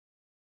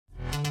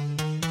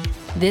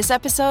This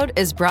episode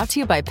is brought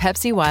to you by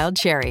Pepsi Wild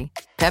Cherry.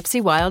 Pepsi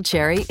Wild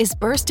Cherry is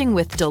bursting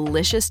with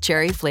delicious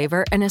cherry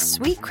flavor and a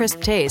sweet,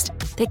 crisp taste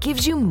that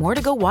gives you more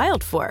to go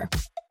wild for.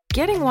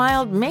 Getting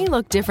wild may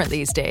look different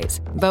these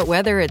days, but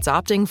whether it's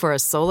opting for a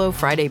solo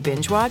Friday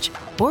binge watch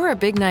or a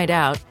big night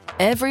out,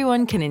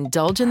 everyone can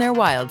indulge in their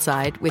wild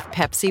side with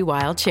Pepsi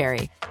Wild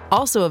Cherry.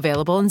 Also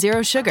available in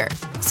Zero Sugar.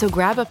 So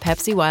grab a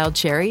Pepsi Wild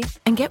Cherry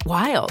and get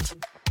wild.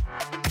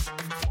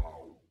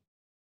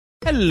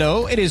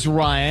 Hello, it is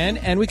Ryan,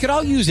 and we could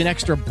all use an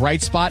extra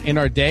bright spot in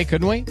our day,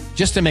 couldn't we?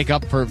 Just to make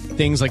up for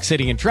things like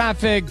sitting in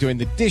traffic, doing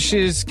the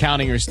dishes,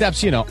 counting your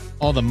steps, you know,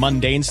 all the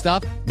mundane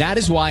stuff. That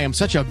is why I'm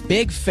such a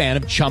big fan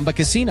of Chumba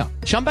Casino.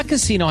 Chumba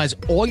Casino has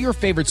all your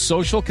favorite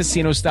social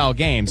casino-style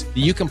games that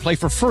you can play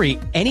for free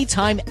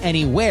anytime,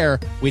 anywhere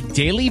with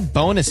daily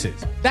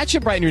bonuses. That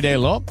should brighten your day a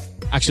little.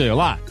 Actually, a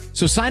lot.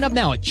 So sign up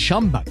now at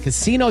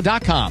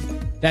ChumbaCasino.com.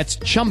 That's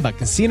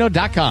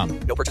ChumbaCasino.com.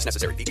 No purchase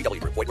necessary.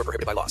 VGW Group. Void where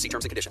prohibited by law. See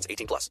terms and conditions.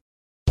 18+.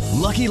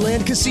 Lucky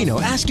Land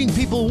Casino, asking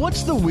people,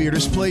 what's the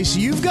weirdest place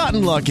you've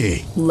gotten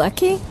lucky?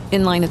 Lucky?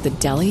 In line at the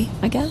deli,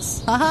 I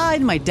guess? Aha,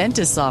 in my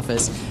dentist's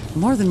office.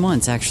 More than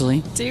once,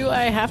 actually. Do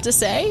I have to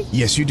say?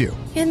 Yes, you do.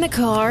 In the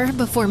car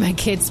before my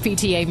kids'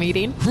 PTA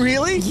meeting.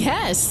 Really?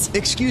 Yes.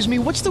 Excuse me,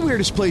 what's the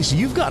weirdest place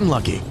you've gotten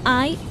lucky?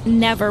 I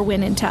never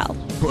win and tell.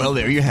 Well,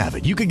 there you have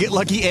it. You can get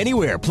lucky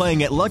anywhere,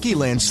 playing at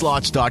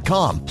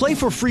LuckyLandSlots.com. Play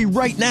for free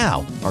right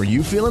now. Are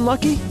you feeling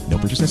lucky? No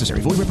purchase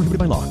necessary. Void where prohibited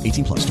by law.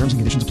 18+. Terms and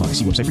conditions apply.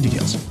 See website for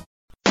details.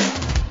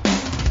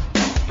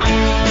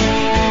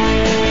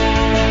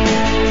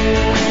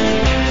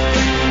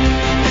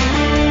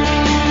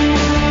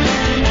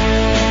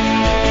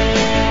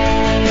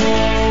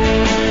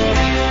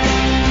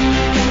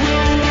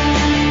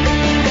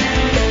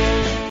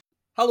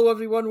 Hello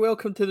everyone,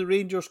 welcome to the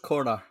Rangers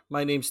Corner.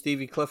 My name's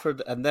Stevie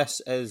Clifford and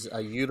this is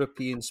a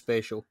European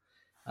special.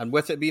 And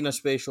with it being a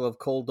special, I've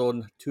called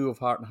on two of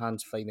Heart and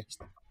Hand's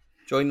finest.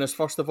 Joining us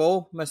first of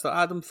all, Mr.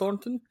 Adam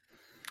Thornton.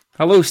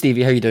 Hello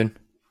Stevie, how you doing?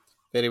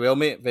 Very well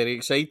mate, very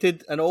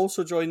excited. And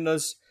also joining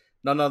us,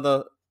 none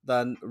other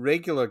than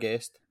regular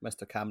guest,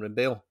 Mr. Cameron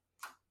Bell.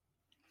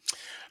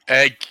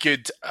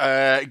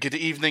 Good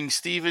evening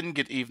Stephen,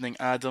 good evening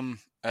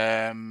Adam.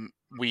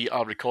 We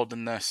are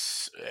recording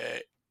this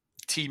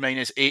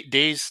T-minus 8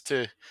 days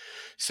to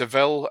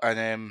Seville,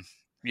 and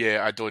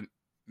I don't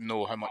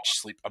know how much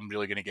sleep I'm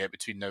really going to get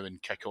between now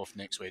and kick-off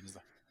next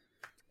Wednesday.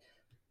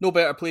 No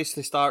better place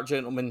to start,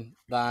 gentlemen,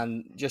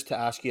 than just to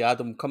ask you,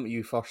 Adam, come to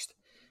you first.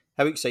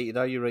 How excited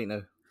are you right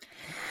now?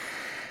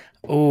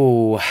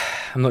 Oh,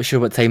 I'm not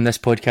sure what time this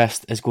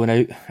podcast is going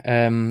out,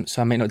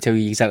 so I might not tell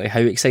you exactly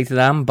how excited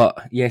I am,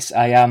 but yes,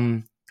 I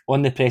am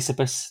on the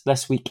precipice.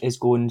 This week is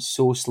going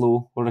so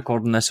slow. We're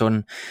recording this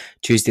on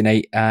Tuesday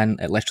night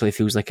and it literally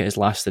feels like it has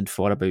lasted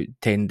for about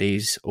 10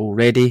 days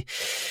already.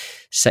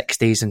 6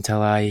 days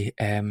until I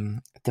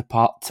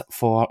depart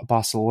for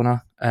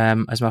Barcelona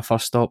as my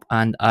first stop,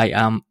 and I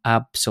am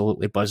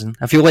absolutely buzzing.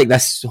 I feel like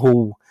this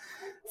whole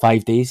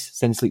 5 days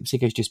since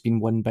Leipzig has just been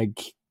one big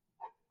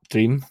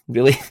dream,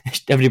 really.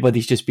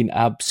 Everybody's just been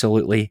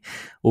absolutely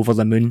over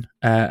the moon,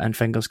 and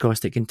fingers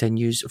crossed it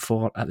continues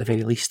for at the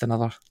very least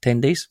another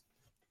 10 days.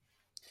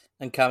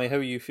 And Cammy, how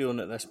are you feeling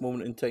at this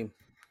moment in time?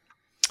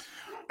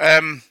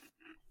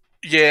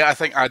 I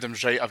think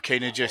Adam's right. I've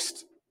kind of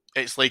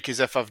it's like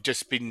as if I've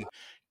just been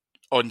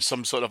on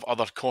some sort of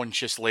other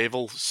conscious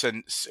level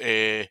since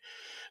the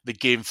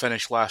game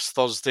finished last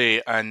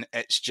Thursday, and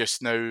it's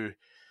just now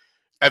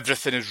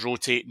everything is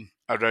rotating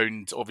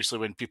around, obviously,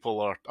 when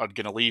people are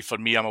going to leave. For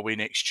me, I'm away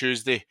next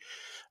Tuesday,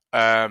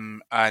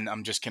 and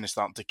I'm just kind of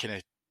starting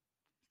to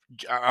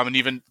I'm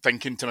even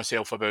thinking to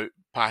myself about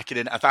packing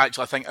in. I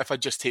think if I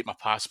just take my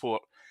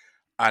passport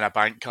and a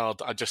bank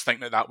card, I just think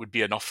that would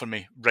be enough for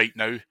me right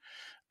now.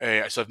 So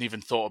I haven't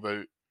even thought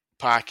about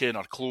packing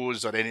or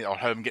clothes or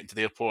how I'm getting to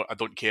the airport. I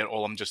don't care.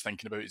 All I'm just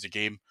thinking about is a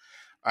game.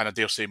 And I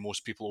dare say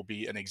most people will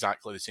be in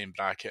exactly the same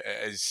bracket.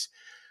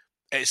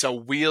 It's a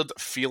weird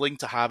feeling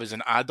to have as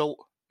an adult,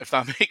 if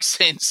that makes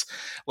sense.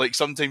 Like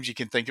sometimes you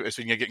can think of it as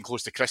when you're getting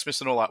close to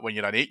Christmas and all that when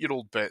you're an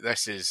 8-year-old, but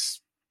this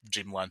is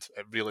dreamland.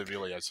 It really,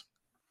 really is.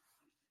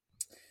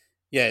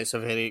 Yeah, it's a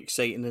very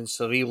exciting and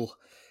surreal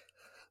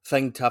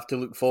thing to have to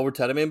look forward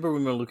to. I remember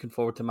when we were looking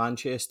forward to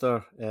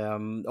Manchester,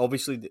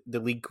 obviously the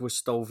league was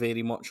still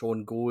very much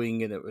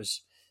ongoing and it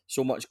was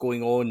so much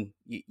going on.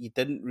 You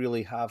didn't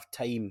really have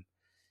time.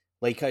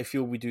 Like I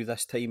feel we do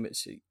this time,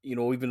 it's,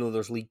 even though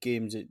there's league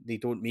games, they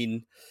don't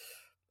mean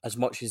as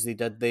much as they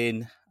did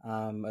then,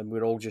 and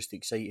we're all just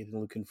excited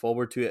and looking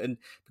forward to it. And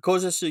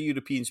because this is a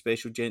European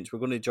special, gents, we're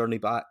going to journey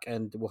back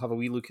and we'll have a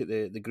wee look at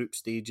the group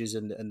stages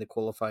and the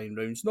qualifying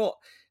rounds. Not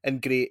in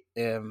great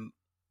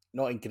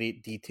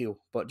detail,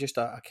 but just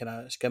a kind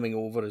of skimming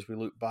over as we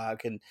look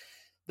back. And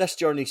this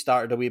journey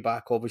started a way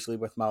back, obviously,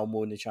 with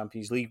Malmo in the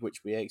Champions League,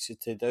 which we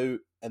exited out,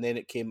 and then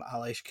it came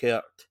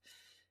Alashkert.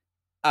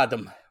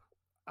 Adam,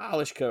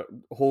 Alashkert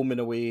home and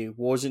away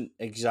wasn't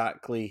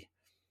exactly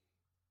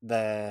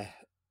the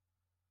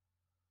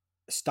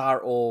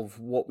start of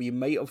what we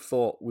might have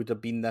thought would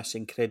have been this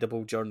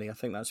incredible journey. I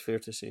think that's fair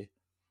to say.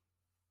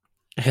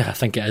 Yeah, I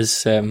think it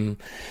is. That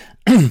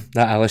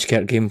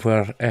Alishkert game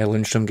where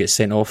Lundstrom gets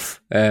sent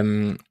off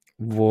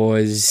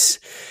was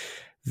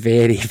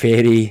very,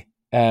 very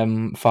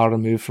far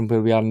removed from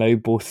where we are now,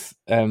 both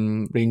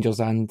Rangers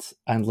and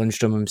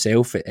Lundstrom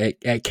himself.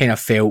 It kind of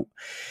felt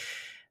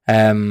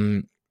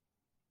there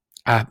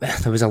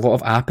was a lot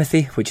of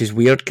apathy, which is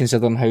weird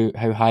considering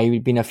how high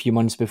we'd been a few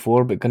months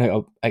before. But going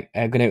out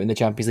in the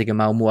Champions League in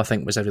Malmo, I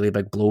think, was a really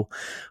big blow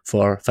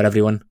for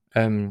everyone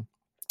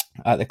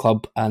at the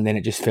club. And then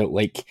it just felt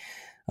like,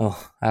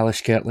 oh,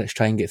 Alishkert, let's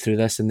try and get through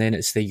this. And then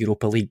it's the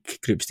Europa League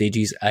group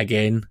stages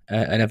again,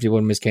 and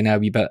everyone was kind of a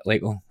wee bit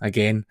like, oh,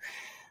 again.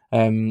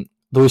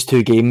 Those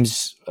two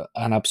games,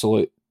 an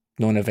absolute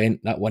non-event.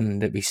 That one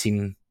that we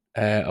seen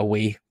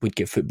away would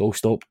get football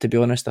stopped, to be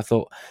honest. I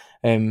thought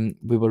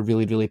we were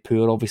really, really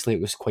poor. Obviously,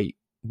 it was quite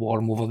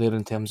warm over there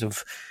in terms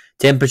of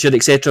temperature,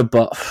 etc.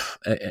 But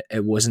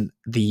it wasn't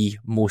the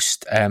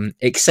most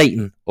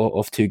exciting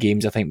of two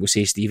games, I think we'll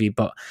say, Stevie.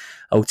 But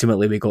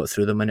ultimately, we got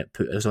through them and it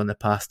put us on the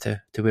path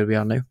to where we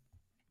are now.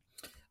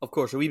 Of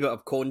course, a wee bit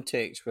of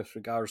context with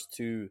regards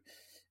to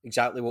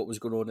exactly what was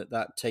going on at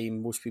that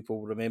time. Most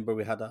people remember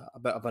we had a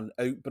bit of an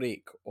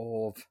outbreak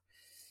of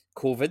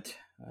COVID,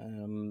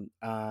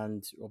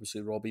 and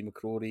obviously Robbie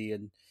McCrory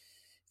and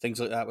things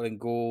like that were in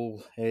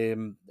goal.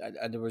 And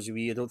there was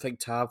I don't think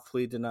Tav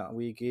played in that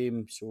away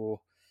game,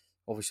 so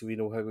obviously we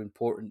know how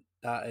important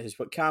that is.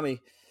 But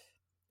Cammy,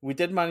 we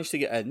did manage to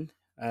get in,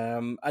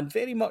 and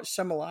very much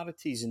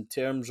similarities in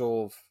terms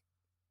of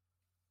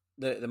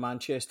the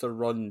Manchester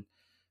run,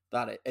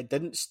 that it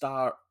didn't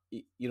start,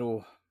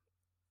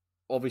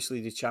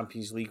 obviously the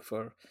Champions League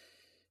for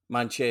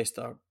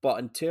Manchester, but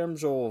in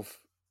terms of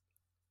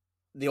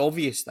the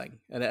obvious thing,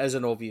 and it is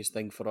an obvious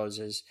thing for us,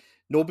 is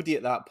nobody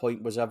at that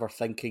point was ever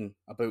thinking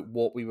about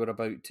what we were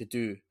about to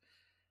do.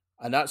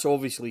 And that's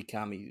obviously,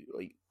 Cammy,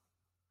 like,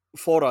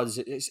 for us,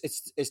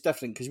 it's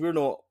different because we're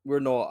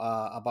not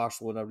a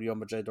Barcelona, Real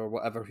Madrid, or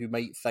whatever who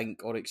might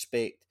think or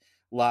expect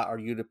latter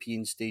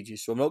European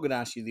stages. So I'm not going to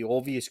ask you the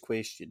obvious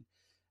question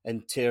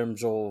in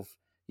terms of,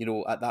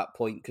 at that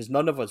point, because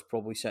none of us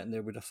probably sitting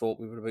there would have thought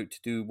we were about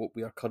to do what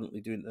we are currently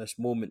doing at this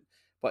moment.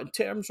 But in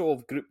terms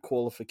of group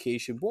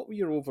qualification, what were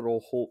your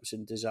overall hopes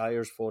and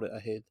desires for it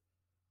ahead?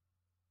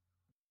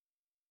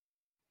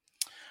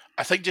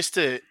 I think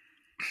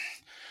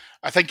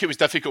it was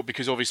difficult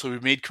because obviously we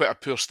made quite a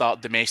poor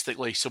start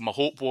domestically. So my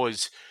hope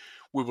was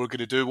we were going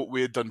to do what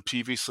we had done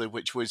previously,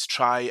 which was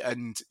try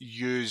and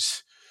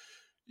use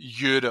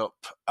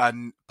Europe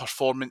and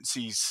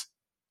performances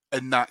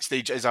in that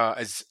stage as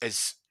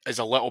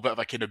a little bit of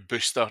a kind of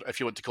booster, if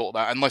you want to call it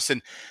that. And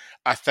listen,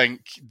 I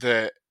think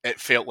that it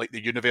felt like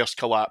the universe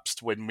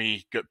collapsed when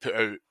we got put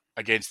out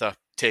against a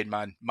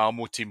 10-man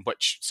Malmo team,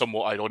 which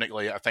somewhat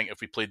ironically, I think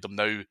if we played them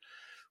now,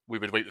 we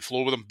would wipe the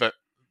floor with them. But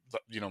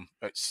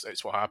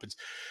it's what happens.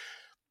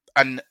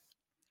 And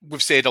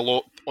we've said a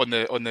lot on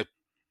the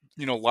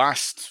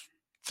last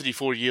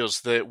 3-4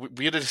 years that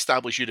we're an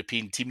established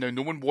European team now.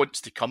 No one wants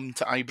to come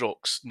to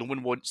Ibrox. No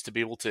one wants to be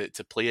able to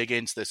play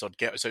against us or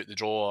get us out the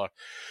draw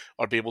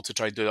or be able to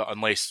try and do that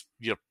unless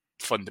you're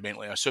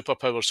fundamentally a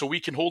superpower. So we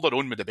can hold our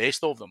own with the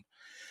best of them.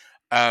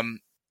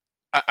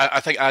 I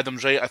think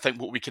Adam's right. I think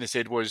what we kind of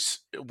said was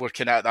we're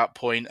kind of at that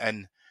point,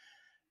 and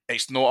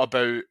it's not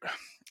about.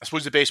 I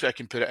suppose the best way I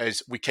can put it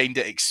is we kind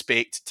of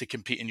expect to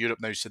compete in Europe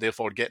now, so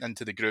therefore getting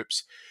into the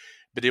groups,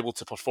 being able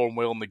to perform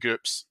well in the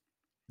groups,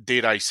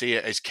 dare I say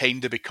it, is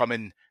kind of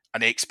becoming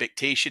an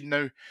expectation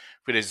now,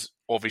 whereas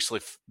obviously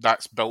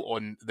that's built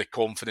on the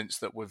confidence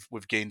that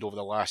we've gained over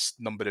the last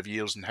number of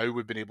years and how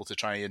we've been able to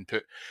try and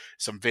put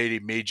some very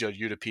major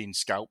European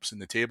scalps in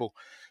the table.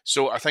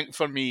 So I think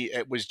for me,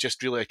 it was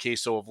just really a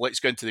case of let's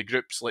go into the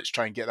groups, let's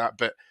try and get that,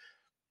 but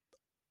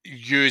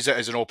use it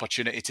as an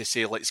opportunity to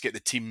say, let's get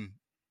the team,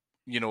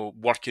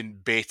 working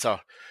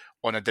better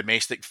on a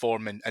domestic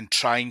form and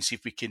try and see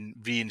if we can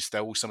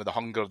reinstill some of the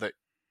hunger that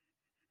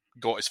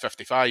got us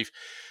 55.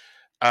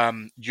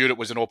 Europe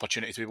was an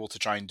opportunity to be able to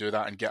try and do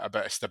that and get a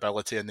bit of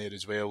stability in there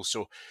as well.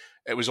 So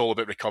it was all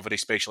about recovery,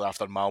 especially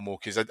after Malmo,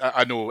 because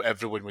I know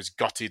everyone was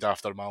gutted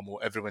after Malmo.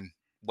 Everyone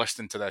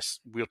listening to this,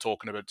 we're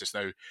talking about just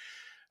now,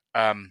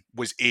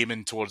 was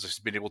aiming towards us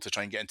being able to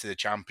try and get into the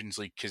Champions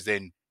League, because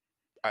then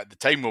at the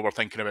time we were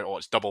thinking about,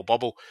 it's double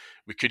bubble.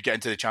 We could get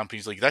into the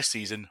Champions League this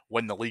season,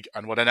 win the league,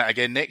 and we're in it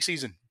again next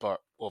season.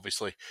 But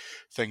obviously,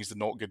 things did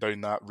not go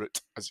down that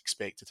route as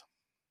expected.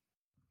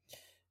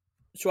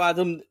 So,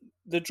 Adam,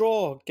 the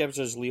draw gives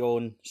us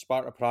Lyon,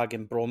 Sparta Prague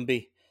and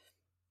Brøndby.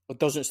 It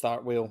doesn't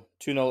start well.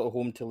 2-0 at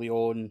home to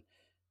Lyon.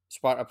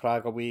 Sparta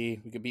Prague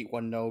away, we get beat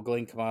 1-0.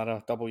 Glenn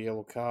Kamara, double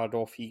yellow card,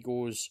 off he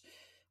goes.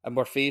 And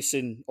we're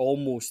facing,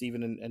 almost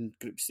even in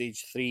Group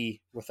Stage 3,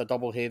 with a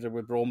double header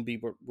with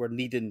Brøndby, we're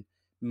needing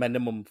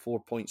minimum 4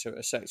 points out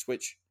of 6,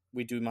 which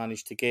we do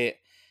manage to get.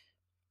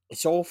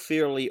 It's all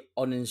fairly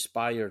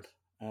uninspired.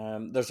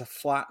 There's a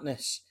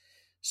flatness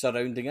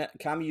surrounding it.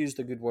 Cam used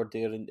a good word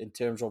there in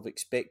terms of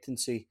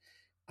expectancy.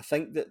 I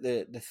think that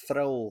the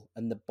thrill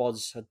and the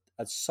buzz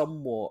had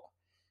somewhat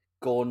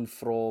gone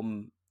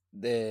from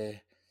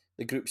the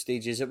the group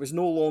stages, it was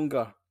no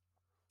longer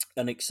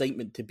an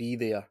excitement to be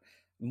there,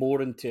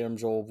 more in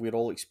terms of we're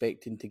all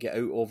expecting to get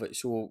out of it.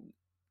 So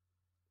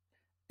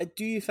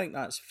do you think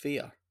that's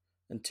fair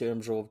in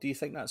terms of, do you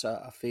think that's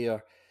a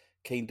fair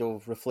kind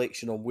of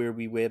reflection on where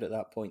we were at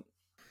that point?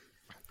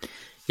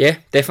 Yeah,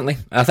 definitely.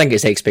 I think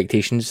it's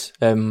expectations.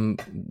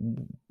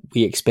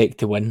 We expect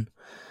to win.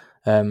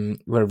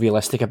 We're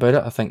realistic about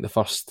it. I think the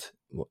first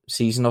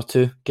season or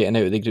two, getting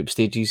out of the group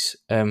stages,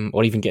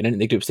 or even getting into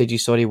the group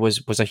stages,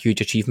 was a huge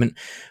achievement.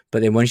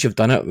 But then once you've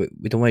done it,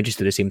 we don't want to just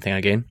do the same thing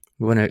again.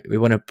 We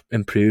want to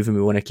improve and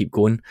we want to keep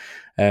going.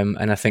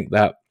 And I think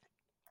that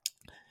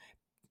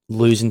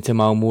losing to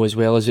Malmo, as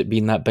well as it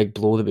being that big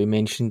blow that we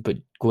mentioned, but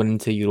going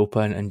into Europa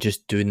and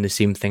just doing the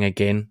same thing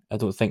again, I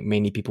don't think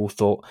many people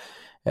thought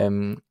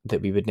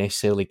that we would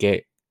necessarily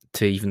get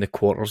to even the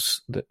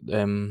quarters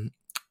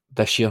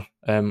this year,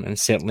 and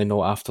certainly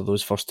not after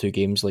those first two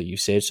games, like you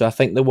said. So I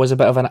think there was a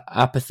bit of an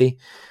apathy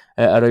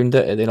around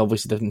it. It then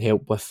obviously didn't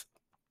help with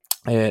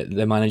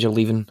the manager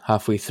leaving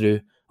halfway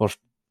through, or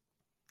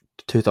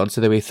 2/3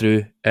 of the way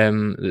through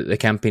the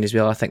campaign as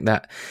well. I think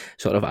that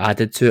sort of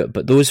added to it.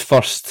 But those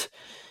first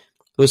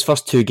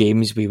two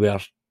games, we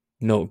were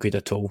not good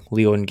at all.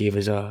 Leon gave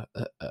us a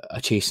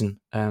chasing,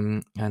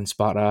 and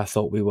Sparta, I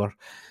thought we were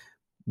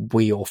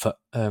way off it,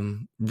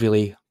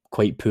 really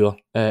quite poor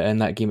in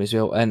that game as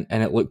well, and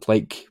it looked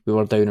like we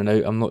were down and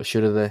out. I'm not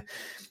sure of the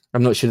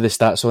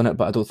stats on it,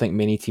 but I don't think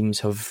many teams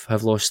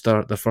have lost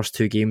their first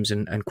two games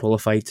and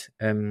qualified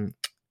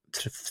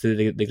through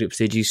the group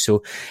stages.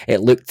 So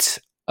it looked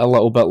a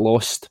little bit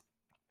lost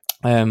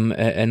in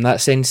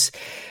that sense.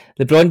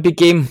 The Brøndby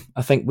game,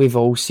 I think we've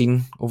all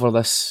seen over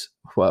this,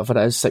 whatever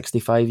it is,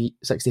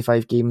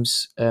 65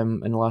 games in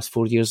the last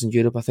 4 years in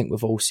Europe. I think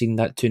we've all seen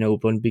that 2-0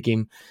 Brøndby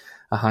game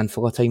a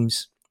handful of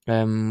times,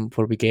 where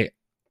we get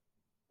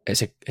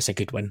it's a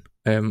good win,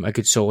 a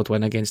good solid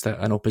win against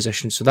an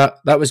opposition. So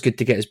that was good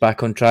to get us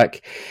back on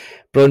track.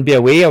 Brøndby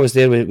away, I was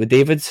there with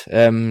David,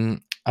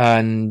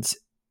 and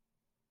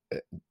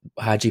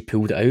Hagi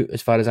pulled it out.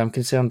 As far as I'm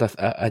concerned,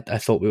 I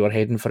thought we were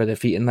heading for a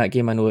defeat in that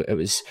game. I know it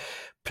was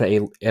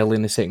pretty early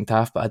in the second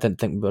half, but I didn't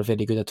think we were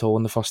very good at all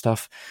in the first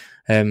half.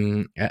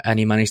 And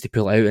he managed to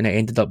pull it out, and it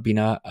ended up being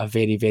a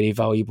very, very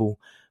valuable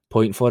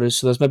point for us.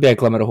 So there's maybe a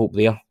glimmer of hope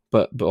there.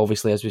 But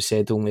obviously, as we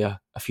said, only a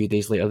few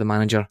days later, the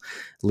manager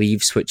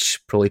leaves, which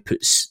probably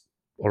puts,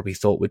 or we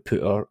thought would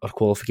put, our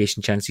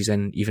qualification chances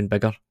in even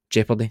bigger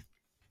jeopardy.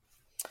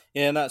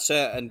 Yeah, and that's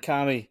it. And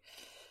Cammy,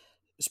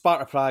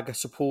 Sparta Prague, I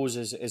suppose,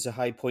 is a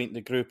high point in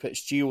the group.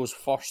 It's Gio's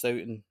first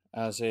outing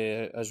as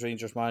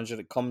Rangers manager.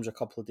 It comes a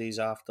couple of days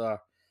after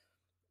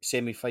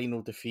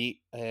semi-final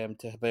defeat to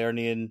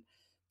Hibernian.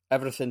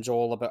 Everything's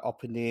all a bit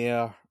up in the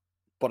air,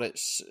 but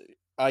it's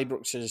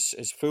Ibrox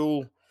is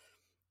full.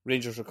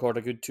 Rangers record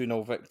a good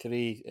 2-0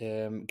 victory.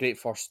 Great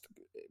first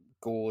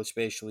goal,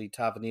 especially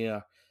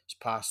Tavernier is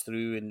passed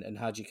through and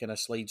Hagi kind of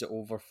slides it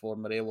over for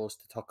Morelos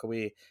to tuck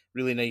away.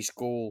 Really nice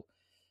goal.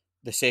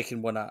 The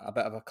second one, a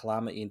bit of a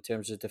calamity in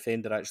terms of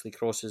defender actually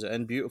crosses it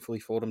in beautifully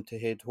for him to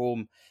head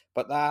home.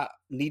 But that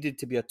needed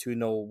to be a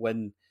 2-0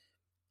 win.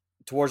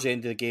 Towards the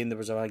end of the game, there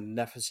was a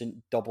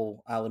magnificent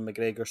double Alan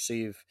McGregor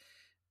save.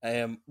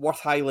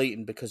 Worth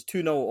highlighting because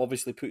 2-0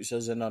 obviously puts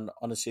us in an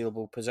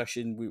unassailable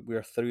position.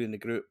 We're through in the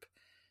group.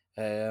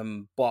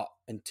 But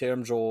in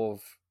terms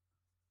of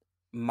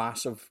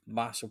massive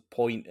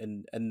point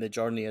in the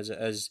journey as it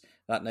is,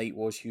 that night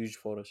was huge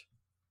for us.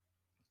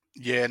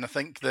 Yeah, and I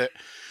think that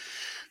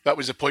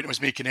was the point I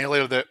was making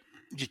earlier, that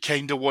you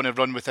kind of want to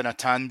run within a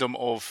tandem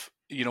of,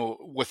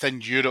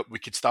 within Europe, we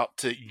could start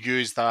to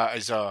use that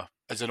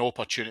as an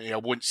opportunity. I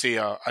won't say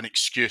an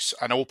excuse,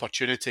 an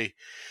opportunity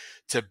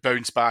to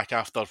bounce back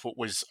after what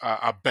was an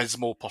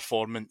abysmal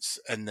performance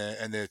in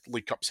the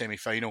League Cup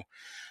semi-final.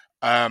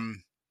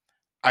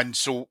 And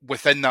so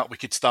within that, we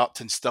could start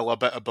to instill a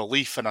bit of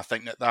belief. And I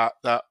think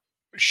that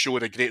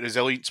showed a great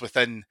resilience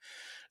within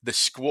the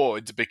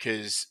squad,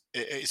 because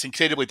it's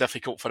incredibly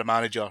difficult for a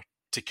manager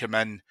to come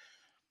in,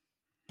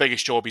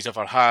 biggest job he's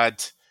ever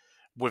had.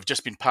 We've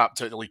just been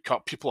papped out of the League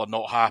Cup. People are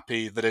not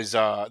happy. There is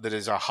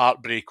a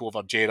heartbreak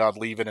over Gerrard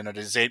leaving, and a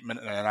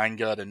resentment and an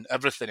anger and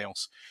everything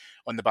else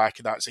on the back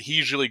of that. So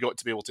he's really got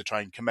to be able to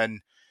try and come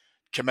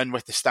in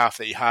with the staff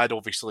that he had,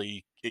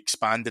 obviously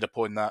expanded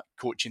upon that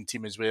coaching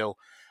team as well.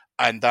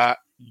 And that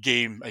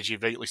game, as you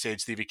rightly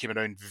said, Stevie, came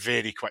around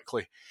very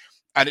quickly.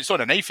 And it's on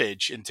a knife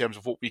edge in terms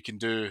of what we can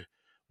do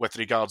with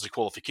regards to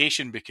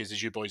qualification, because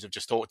as you boys have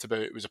just talked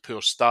about, it was a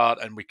poor start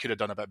and we could have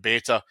done a bit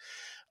better.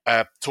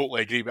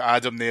 Totally agree with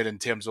Adam there in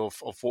terms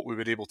of what we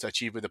were able to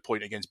achieve with the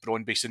point against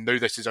Brøndby. So now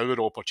this is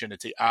our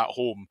opportunity at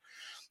home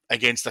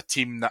against a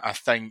team that I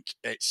think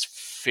it's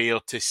fair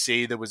to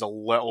say there was a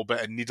little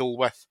bit of needle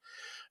with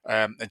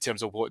in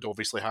terms of what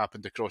obviously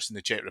happened across in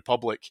the Czech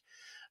Republic.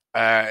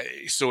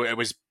 So it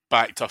was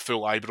back to a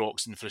full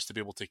Ibrox, and for us to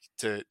be able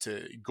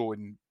to go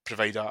and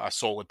provide a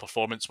solid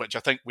performance, which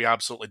I think we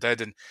absolutely did.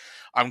 And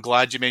I'm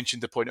glad you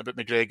mentioned the point about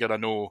McGregor. I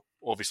know,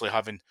 obviously,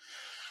 having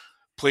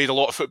played a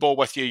lot of football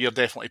with you, you're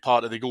definitely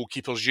part of the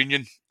goalkeepers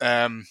union.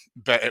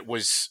 But it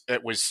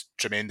was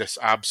tremendous,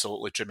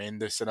 absolutely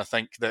tremendous. And I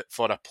think that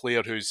for a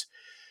player who's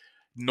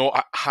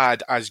not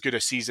had as good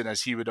a season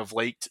as he would have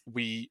liked,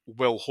 we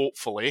will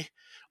hopefully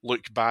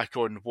look back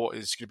on what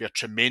is going to be a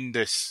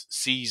tremendous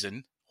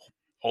season,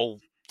 all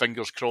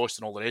fingers crossed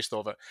and all the rest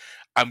of it.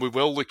 And we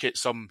will look at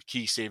some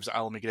key saves that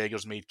Alan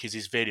McGregor's made, because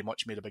he's very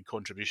much made a big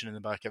contribution in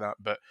the back of that.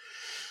 But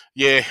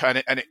yeah,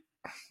 and it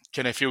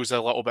kind of feels a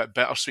little bit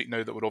bittersweet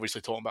now that we're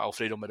obviously talking about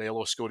Alfredo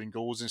Morelos scoring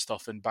goals and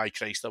stuff, and by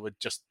Christ,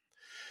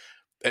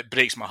 it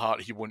breaks my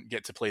heart he won't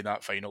get to play in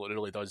that final, it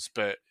really does.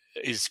 But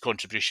his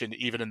contribution,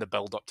 even in the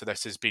build-up to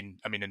this, has been,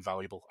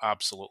 invaluable,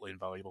 absolutely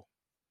invaluable.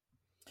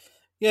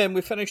 Yeah, and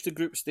we finished the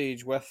group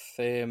stage with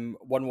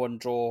 1-1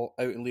 draw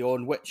out in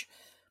Lyon, which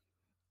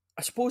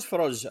I suppose for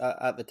us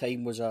at the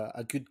time was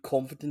a good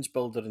confidence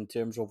builder in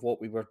terms of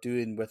what we were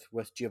doing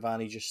with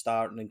Giovanni just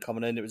starting and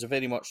coming in. It was a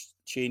very much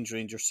change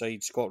Rangers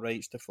side. Scott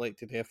Wright's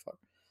deflected effort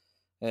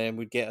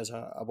would get us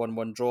a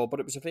 1-1 draw, but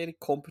it was a very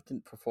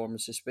competent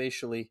performance,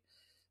 especially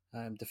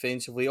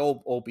defensively,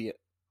 albeit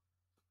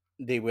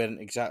they weren't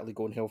exactly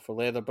going hell for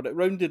leather. But it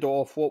rounded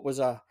off what was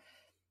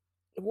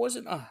it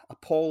wasn't a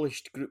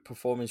polished group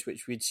performance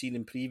which we'd seen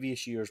in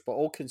previous years, but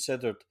all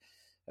considered,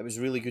 it was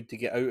really good to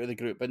get out of the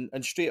group.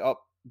 And straight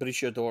up,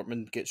 Borussia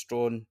Dortmund gets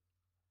drawn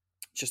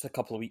just a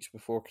couple of weeks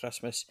before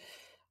Christmas.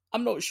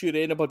 I'm not sure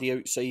anybody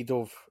outside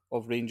of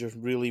Rangers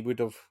really would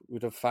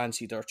have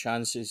fancied our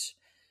chances.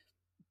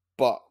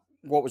 But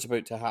what was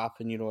about to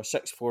happen, a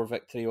 6-4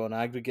 victory on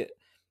aggregate.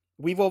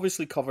 We've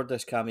obviously covered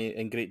this, Cammy,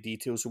 in great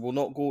detail, so we'll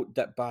not go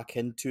dip back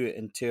into it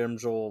in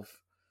terms of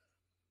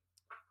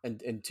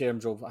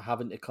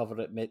having to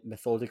cover it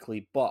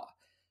methodically. But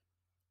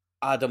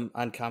Adam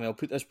and Cammy, I'll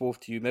put this both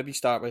to you. Maybe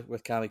start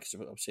with Cammy because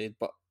of what I've said.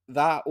 But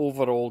that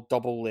overall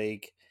double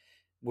leg,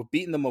 we've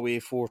beaten them away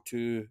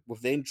 4-2.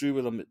 We've then drew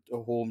with them at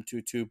home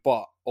 2-2.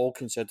 But all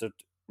considered,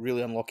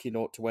 really unlucky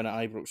not to win at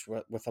Ibrox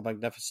with a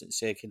magnificent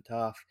second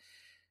half.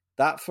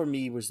 That for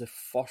me was the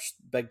first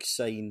big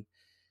sign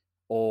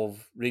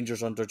of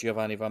Rangers under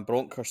Giovanni Van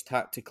Bronckhorst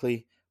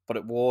tactically, but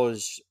it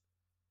was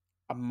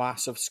a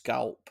massive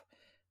scalp.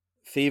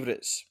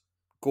 Favourites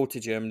go to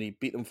Germany,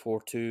 beat them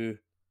 4-2,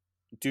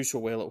 do so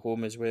well at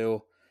home as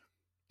well.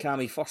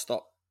 Cammy, first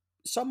up,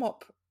 sum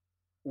up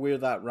where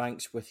that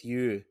ranks with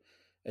you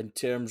in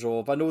terms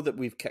of, I know that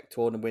we've kicked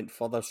on and went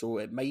further, so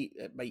it might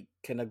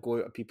kind of go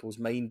out of people's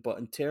mind, but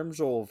in terms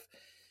of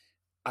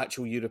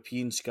actual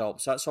European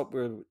scalps, that's up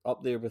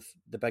there with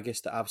the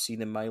biggest that I've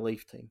seen in my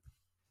lifetime.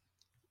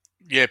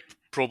 Yeah,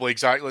 probably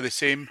exactly the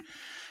same.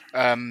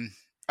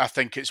 I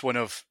think it's one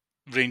of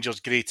Rangers'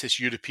 greatest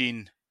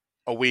European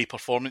away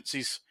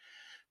performances,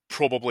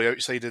 probably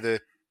outside of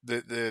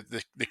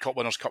the Cup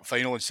Winners' Cup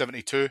final in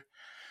 '72.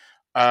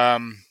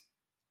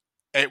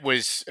 It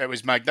was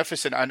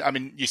magnificent.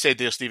 And you said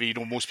there, Stevie,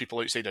 most people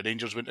outside of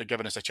Rangers wouldn't have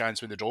given us a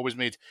chance when the draw was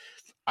made.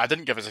 I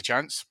didn't give us a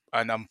chance,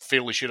 and I'm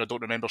fairly sure I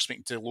don't remember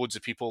speaking to loads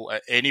of people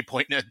at any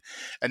point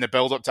in the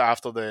build up to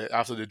after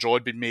the draw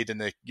had been made, and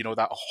that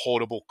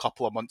horrible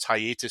couple of months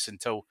hiatus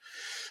until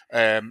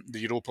the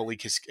Europa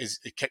League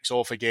it kicks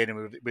off again,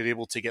 and we're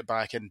able to get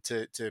back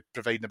into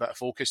providing a bit of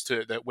focus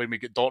to it. That when we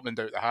get Dortmund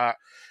out the hat,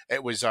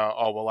 it was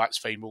well, that's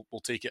fine,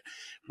 we'll take it.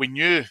 We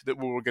knew that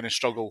we were going to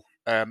struggle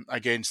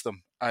against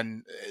them,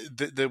 and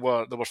they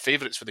were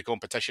favourites for the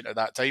competition at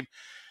that time,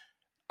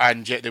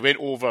 and yet they went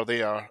over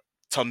there,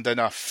 turned in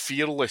a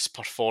fearless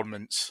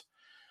performance.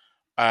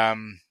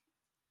 John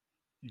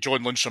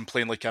Lundstram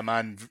playing like a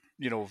man,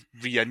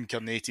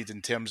 reincarnated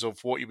in terms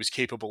of what he was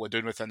capable of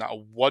doing within that. A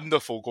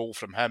wonderful goal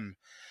from him.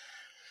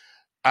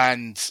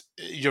 And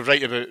you're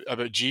right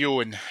about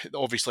Gio, and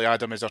obviously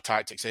Adam is our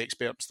tactics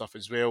expert and stuff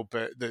as well.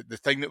 But the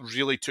thing that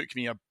really took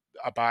me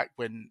aback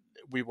when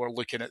we were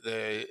looking at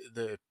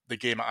the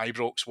game at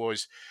Ibrox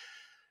was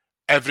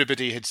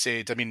everybody had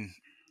said,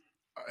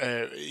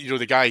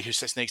 the guy who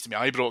sits next to me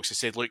at Ibrox has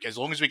said, look, as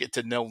long as we get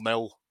to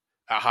 0-0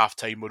 at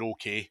half-time, we're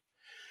okay.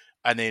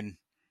 And then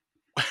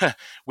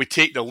we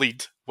take the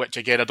lead, which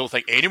again, I don't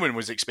think anyone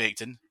was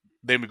expecting.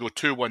 Then we go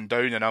 2-1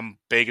 down, and I'm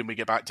begging we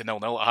get back to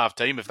 0-0 at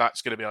half-time if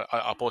that's going to be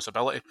a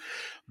possibility.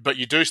 But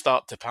you do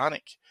start to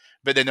panic.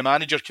 But then the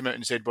manager came out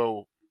and said,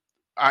 well,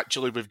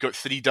 actually, we've got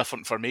 3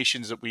 different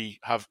formations that we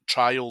have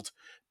trialled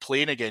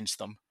playing against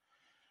them.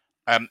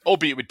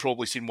 Albeit we'd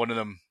probably seen one of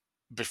them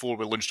before,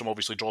 with Lundstram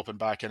obviously dropping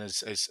back in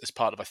as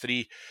part of a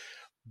 3.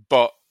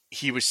 But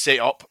he was set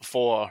up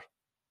for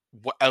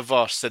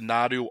whatever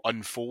scenario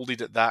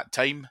unfolded at that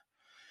time.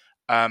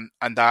 And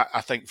that,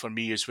 I think, for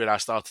me, is where I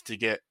started to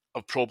get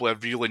probably a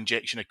real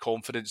injection of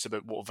confidence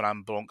about what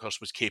Van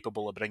Bronckhorst was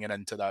capable of bringing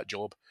into that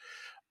job.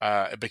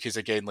 Because,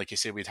 again, like I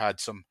say, we'd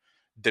had some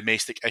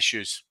domestic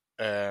issues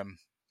prior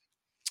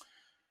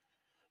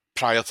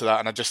to that.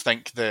 And I just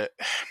think that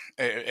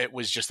it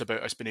was just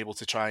about us being able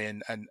to try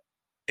and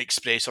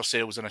express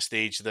ourselves on a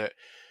stage that,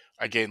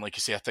 again, like I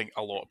say, I think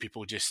a lot of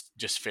people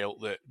just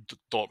felt that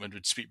Dortmund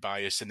would sweep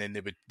by us, and then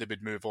they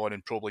would move on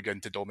and probably go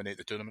in to dominate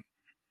the tournament.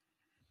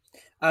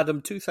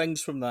 Adam, 2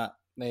 things from that.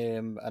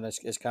 And as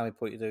Cammy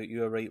pointed out,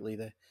 you are rightly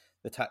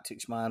the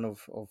tactics man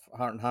of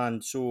Heart and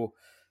Hand. So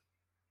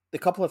the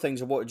couple of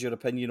things I wanted your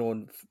opinion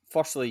on.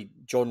 Firstly,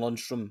 John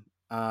Lundstrom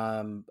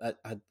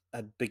had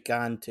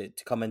began to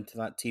come into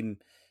that team,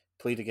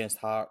 played against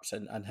Hearts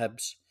and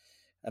Hibs,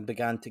 and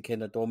began to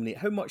kind of dominate.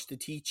 How much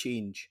did he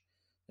change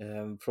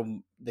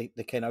from the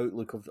kind of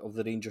outlook of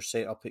the Rangers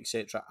setup,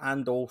 etc.?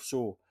 And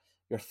also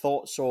your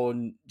thoughts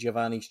on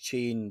Giovanni's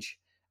change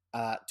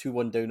at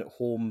 2-1 down at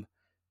home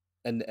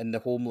in the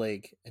home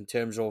leg, in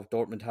terms of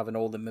Dortmund having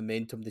all the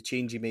momentum, the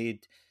change he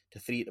made to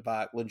 3 at the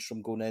back,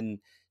 Lundstrom going in,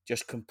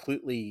 just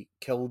completely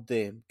killed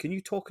them. Can you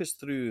talk us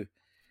through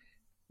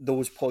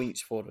those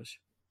points for us?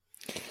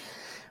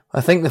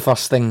 I think the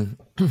first thing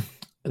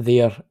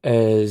there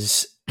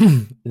is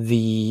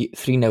the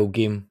 3-0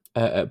 game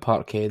at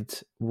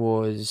Parkhead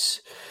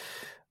was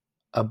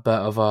a bit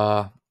of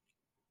a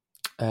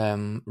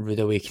rude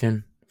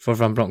awakening for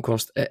Van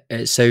Bronckhorst.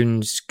 It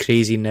sounds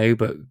crazy now,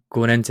 but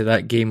going into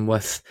that game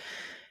with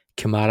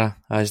Kamara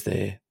as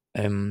the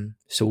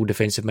sole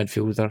defensive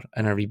midfielder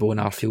and Aribo and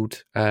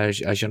Arfield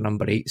as your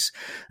number 8s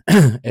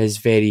is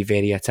very,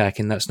 very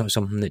attacking. That's not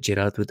something that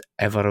Gerrard would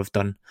ever have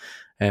done.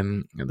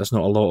 There's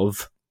not a lot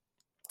of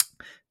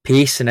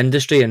pace and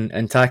industry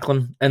and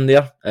tackling in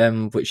there,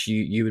 which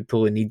you would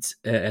probably need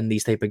in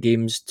these type of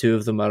games. 2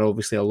 of them are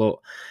obviously a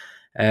lot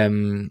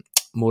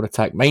more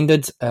attack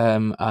minded,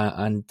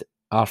 and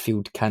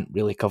Arfield can't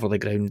really cover the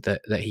ground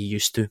that he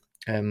used to.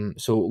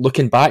 So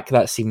looking back,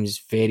 that seems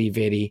very,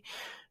 very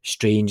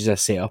strange as a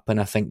setup,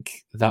 and I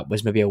think that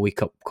was maybe a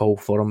wake-up call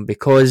for him,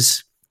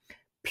 because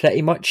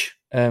pretty much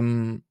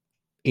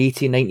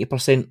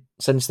 80-90%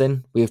 since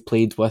then we have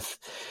played with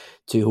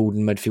 2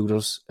 holding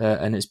midfielders,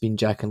 and it's been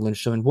Jack and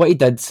Lundstrom. And what he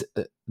did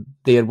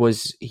there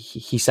was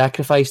he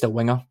sacrificed a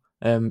winger.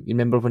 You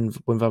remember when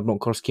Van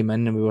Bronckhorst came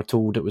in and we were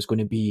told it was going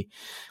to be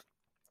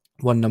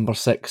one number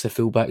 6, the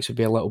fullbacks would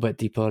be a little bit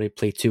deeper, he'd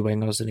play 2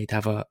 wingers and he'd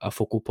have a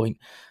focal point.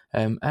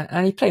 And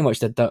he pretty much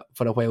did that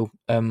for a while.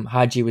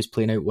 Hadji was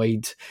playing out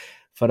wide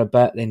for a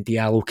bit, then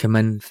Diallo came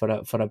in for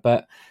a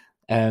bit.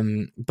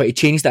 But he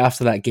changed it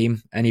after that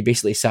game, and he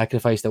basically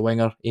sacrificed a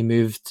winger. He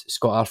moved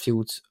Scott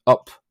Arfield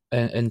up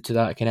into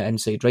that kind of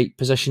inside right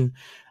position,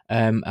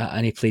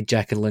 and he played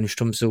Jack and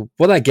Lundstrom. So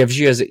what that gives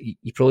you is that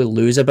you probably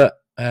lose a bit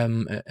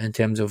in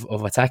terms of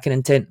attacking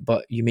intent,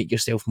 but you make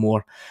yourself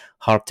more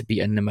hard to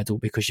beat in the middle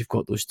because you've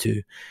got those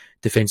 2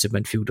 defensive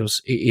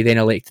midfielders. He then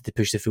elected to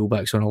push the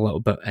fullbacks on a little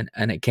bit,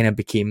 and it kind of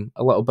became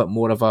a little bit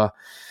more of a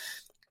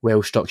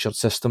well-structured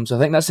system. So I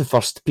think that's the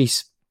first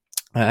piece,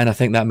 and I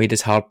think that made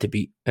us hard to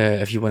beat,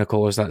 if you want to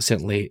call us that,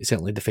 certainly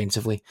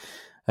defensively.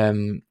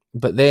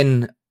 But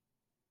then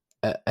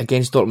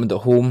against Dortmund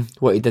at home,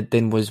 what he did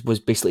then was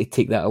basically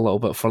take that a little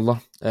bit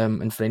further.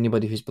 And for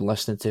anybody who's been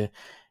listening to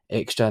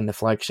Extra in the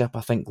Flagship,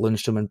 I think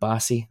Lundstrom and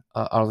Bassi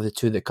are the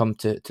 2 that come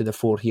to the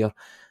fore here.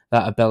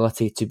 That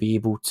ability to be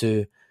able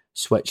to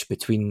switch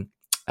between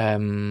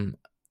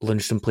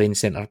Lundstrom playing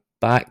centre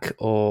back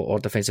or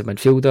defensive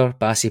midfielder,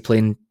 Bassi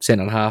playing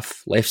centre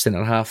half, left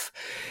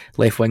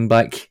wing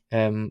back,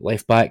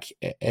 left back,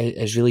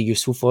 is really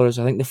useful for us.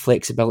 I think the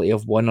flexibility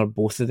of one or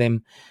both of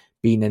them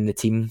being in the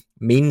team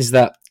means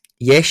that,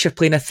 yes, you're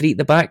playing a 3 at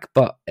the back,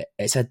 but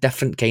it's a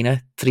different kind of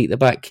 3 at the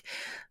back.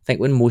 I think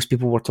when most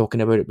people were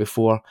talking about it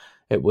before,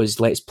 it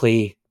was let's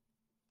play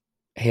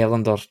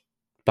Helander,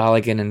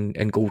 Balogun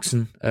and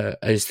Goldson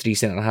as 3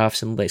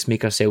 centre-halves and let's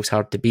make ourselves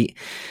hard to beat.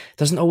 It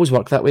doesn't always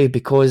work that way,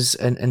 because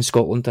in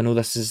Scotland, I know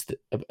this is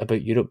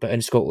about Europe, but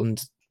in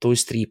Scotland,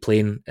 those 3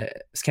 playing,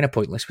 it's kind of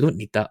pointless. We don't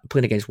need that. We're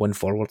playing against one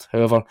forward.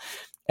 However,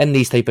 in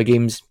these type of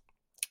games,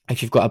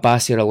 if you've got a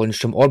Bassi or a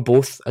Lundstrom, or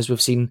both, as we've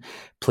seen,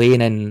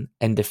 playing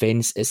in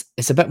defence,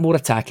 it's a bit more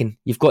attacking.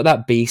 You've got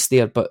that base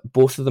there, but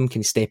both of them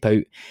can step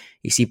out.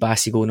 You see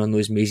Bassi going on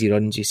those mazy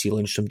runs, you see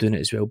Lundstrom doing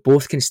it as well.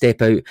 Both can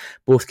step out,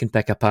 both can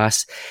pick a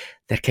pass.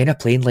 They're kind of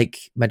playing like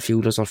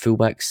midfielders or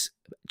fullbacks,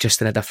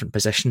 just in a different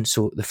position.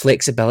 So the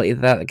flexibility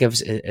that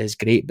gives is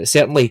great. But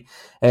certainly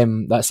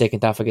that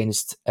second half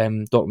against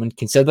Dortmund,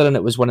 considering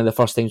it was one of the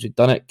first times we'd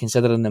done it,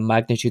 considering the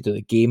magnitude of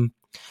the game,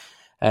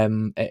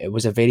 it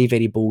was a very,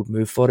 very bold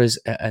move for us,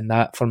 and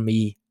that, for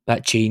me,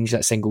 that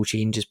single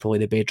change is probably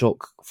the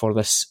bedrock for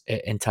this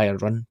entire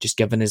run, just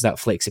giving us that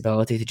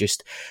flexibility to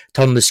just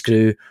turn the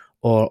screw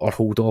or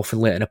hold off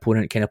and let an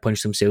opponent kind of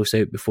punch themselves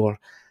out before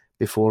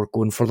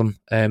going for them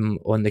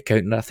on the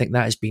counter. I think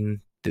that has been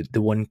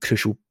the one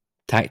crucial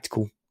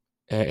tactical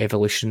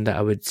evolution that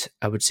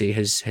I would say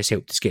has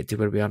helped us get to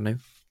where we are now.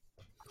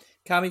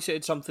 Cammy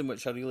said something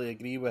which I really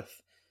agree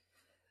with.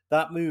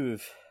 That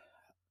move,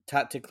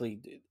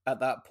 tactically,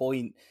 at that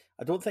point,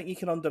 I don't think you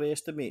can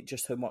underestimate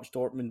just how much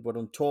Dortmund were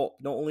on top.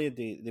 Not only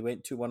did they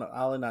went 2-1,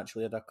 Allen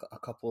actually had a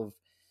couple of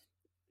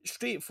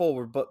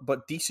straightforward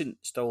but decent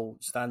still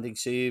standing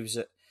saves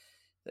that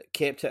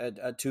kept it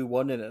at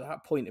 2-1, and at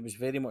that point it was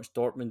very much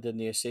Dortmund in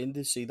the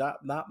ascendancy.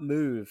 That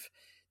move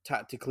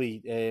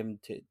tactically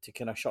to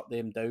kind of shut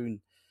them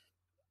down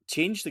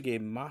changed the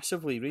game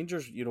massively.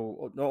 Rangers,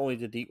 not only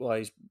did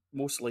equalise,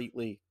 most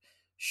likely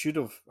should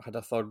have had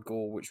a third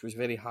goal, which was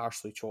very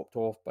harshly chopped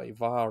off by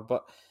VAR.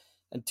 But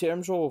in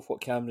terms of what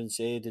Cameron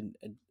said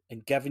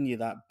and giving you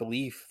that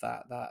belief,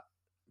 that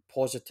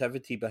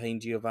positivity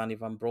behind Giovanni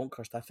Van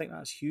Bronckhorst, I think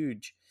that's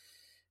huge.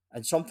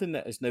 And something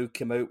that has now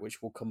come out,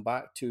 which we'll come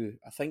back to,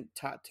 I think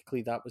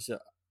tactically that was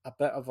a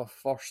bit of a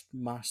first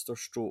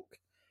masterstroke.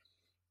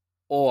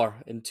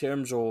 Or in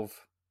terms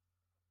of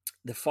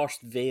the first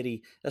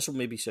this will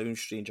maybe sound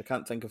strange, I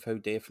can't think of how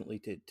definitely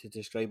to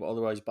describe it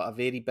otherwise, but a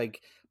very big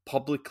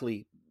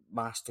publicly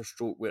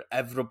masterstroke where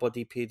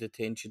everybody paid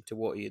attention to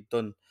what he had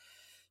done.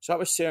 So that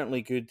was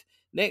certainly good.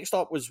 Next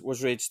up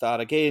was Red Star.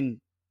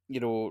 Again,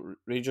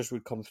 Rangers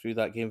would come through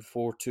that game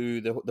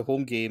 4-2. The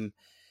home game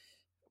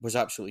was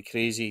absolutely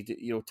crazy.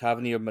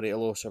 Tavernier and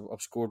Morelos have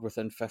scored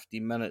within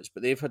 15 minutes,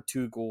 but they've had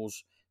 2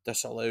 goals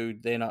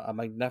disallowed. Then a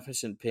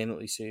magnificent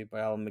penalty save by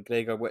Alan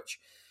McGregor, which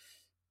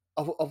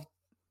I'll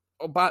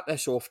back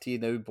this off to you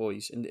now,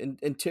 boys.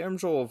 In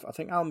terms of, I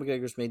think Alan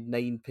McGregor's made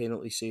 9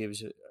 penalty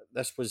saves.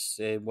 This was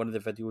one of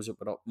the videos that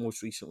were up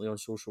most recently on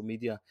social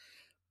media.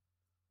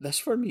 This,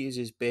 for me, is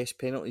his best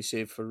penalty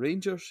save for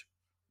Rangers.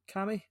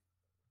 Cammy?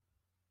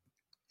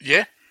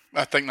 Yeah,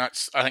 I think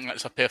that's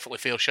a perfectly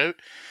fair shout.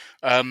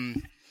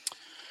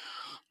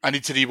 I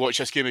need to rewatch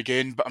this game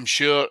again, but I'm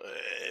sure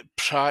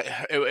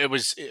it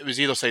was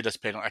either side of this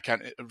penalty. I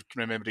can't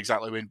remember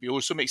exactly when, but he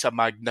also makes a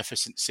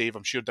magnificent save,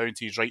 I'm sure, down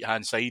to his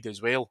right-hand side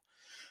as well,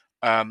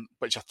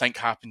 which I think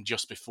happened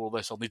just before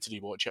this. I'll need to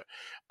rewatch it.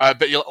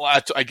 But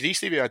I agree,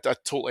 Stevie. I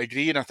totally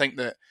agree, and I think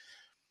that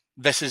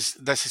this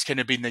has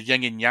kind of been the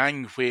yin and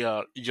yang,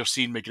 where you're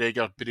seeing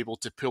McGregor being able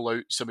to pull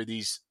out some of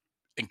these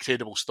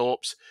incredible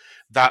stops,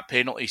 that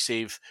penalty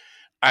save.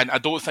 And I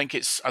don't think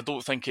it's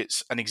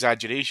an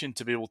exaggeration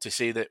to be able to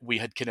say that we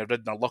had kind of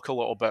ridden our luck a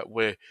little bit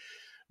with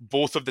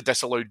both of the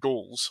disallowed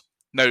goals.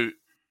 Now,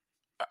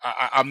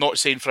 I'm not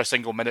saying for a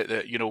single minute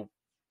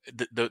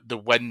that the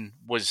win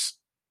was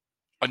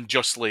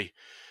unjustly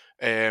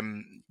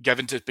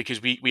given to us,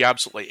 because we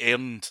absolutely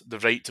earned the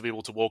right to be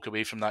able to walk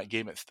away from that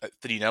game at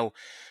 3-0.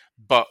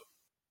 But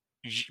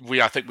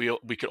I think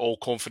we could all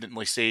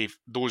confidently say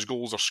those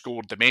goals are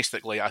scored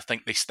domestically. I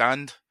think they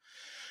stand.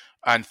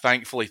 And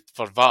thankfully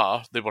for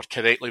VAR, they were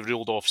correctly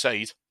ruled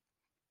offside.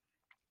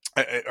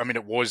 I mean,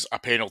 it was a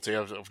penalty.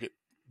 I've got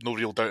no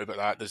real doubt about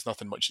that. There's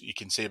nothing much that you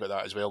can say about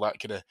that as well. That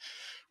kind of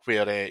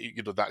where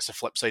that's the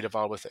flip side of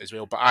VAR with it as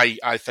well. But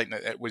I think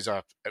that it was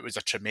a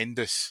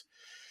tremendous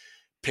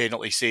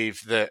penalty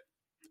save that,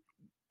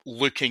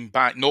 looking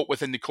back, not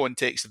within the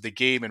context of the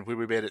game and where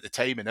we were at the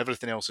time and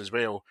everything else as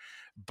well,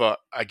 but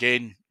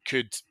again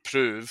could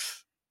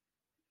prove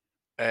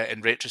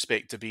in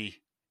retrospect to be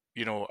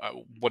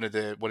one of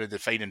the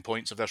defining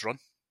points of this run.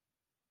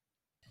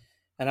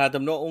 And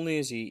Adam, not only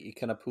has he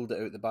kind of pulled it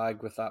out the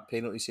bag with that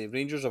penalty save,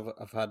 Rangers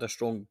have had a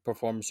strong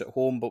performance at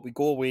home, but we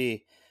go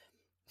away,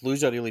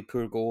 lose a really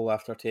poor goal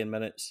after 10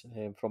 minutes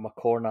from a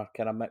corner,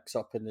 kind of mix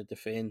up in the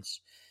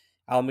defence.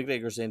 Al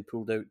McGregor's then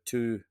pulled out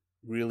 2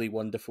 really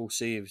wonderful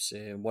saves.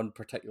 One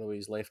particularly,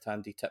 his left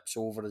hand, he tips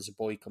over as the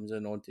boy comes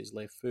in onto his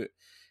left foot.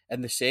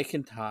 In the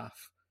second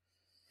half,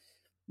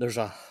 there's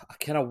a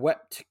kind of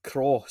whipped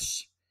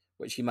cross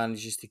which he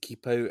manages to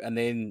keep out, and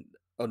then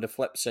on the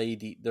flip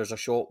side, there's a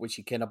shot which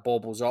he kind of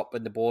bobbles up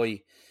and the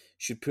boy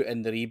should put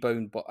in the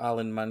rebound, but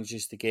Allen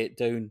manages to get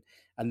down.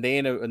 And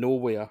then out of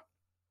nowhere,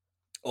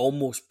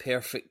 almost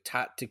perfect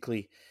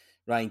tactically,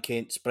 Ryan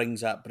Kent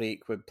springs that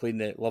break with playing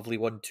the lovely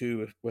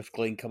 1-2 with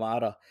Glenn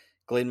Kamara.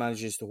 Glenn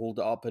manages to hold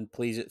it up and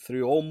plays it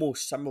through,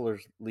 almost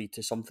similarly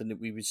to something that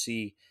we would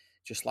see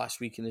just last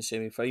week in the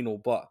semi-final,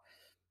 but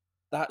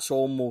that's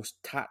almost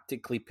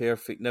tactically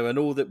perfect. Now, I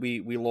know that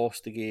we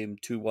lost the game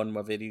 2-1 with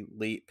a very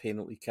late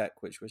penalty kick,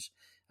 which was,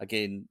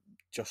 again,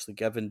 justly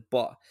given.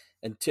 But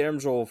in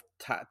terms of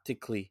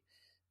tactically,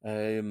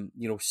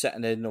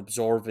 sitting in,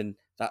 absorbing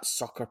that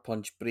sucker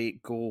punch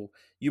break goal,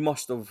 you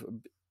must have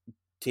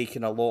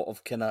taken a lot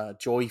of kind of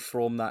joy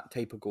from that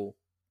type of goal.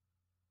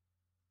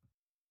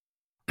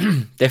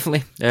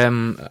 Definitely.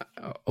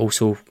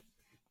 Also,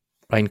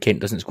 Ryan Kent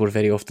doesn't score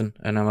very often,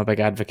 and I'm a big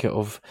advocate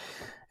of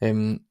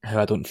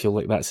how I don't feel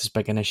like that's as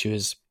big an issue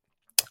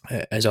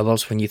as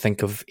others when you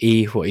think of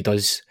what he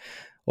does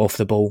off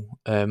the ball,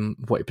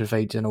 what he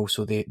provides, and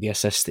also the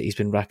assists that he's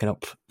been racking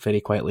up very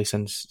quietly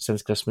since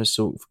Christmas.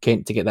 So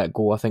Kent to get that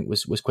goal, I think,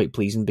 was quite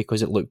pleasing,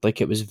 because it looked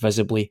like it was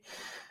visibly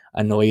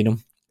annoying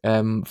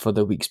him for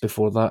the weeks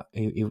before that.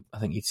 I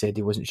think he'd said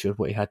he wasn't sure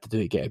what he had to do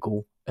to get a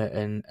goal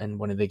in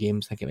one of the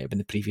games. I think it might have been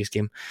the previous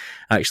game,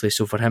 actually.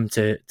 So for him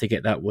to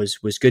get that was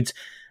good.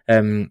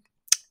 And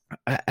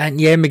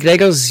yeah,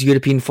 McGregor's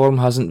European form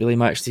hasn't really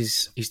matched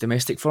his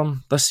domestic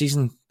form this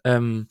season.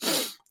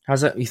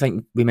 Has it? You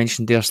think we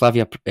mentioned there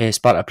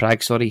Sparta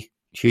Prague,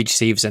 huge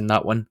saves in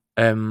that one.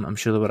 I'm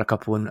sure there were a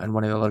couple in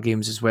one of the other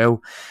games as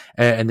well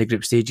in the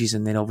group stages,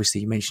 and then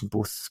obviously you mentioned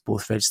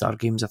both Red Star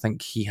games. I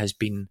think he has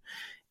been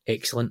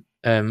excellent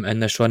in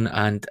this run,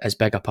 and as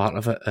big a part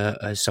of it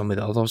as some of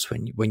the others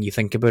when you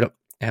think about it.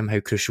 How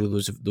crucial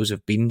those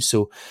have been.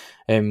 So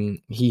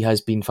he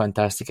has been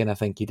fantastic, and I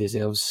think he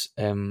deserves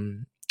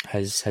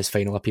his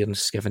final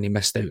appearance, given he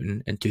missed out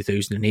in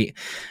 2008.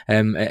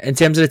 In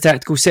terms of the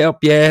tactical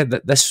setup, yeah,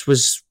 this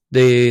was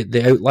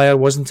the outlier,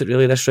 wasn't it,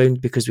 really, this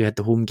round, because we had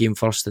the home game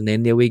first and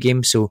then the away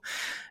game. So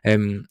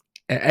it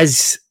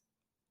is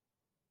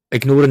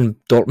ignoring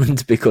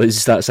Dortmund,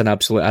 because that's an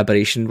absolute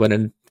aberration,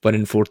 winning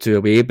 4-2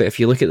 away. But if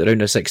you look at the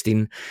round of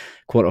 16,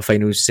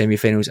 quarterfinals,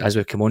 semi-finals, as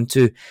we come on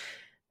to,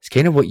 it's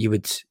kind of what you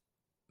would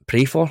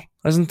pray for,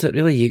 isn't it,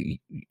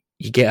 really?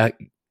 You get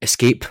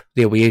escape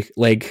the away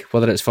leg,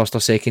 whether it's first or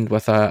second,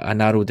 with a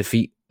narrow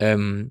defeat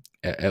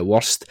at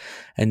worst,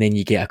 and then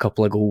you get a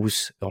couple of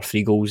goals or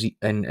 3 goals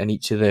in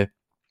each of the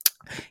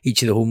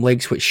home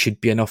legs, which should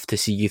be enough to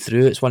see you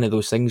through. It's one of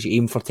those things, you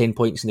aim for 10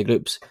 points in the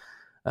groups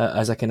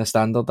as a kind of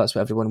standard. That's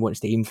what everyone wants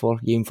to aim for.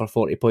 You aim for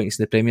 40 points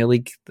in the Premier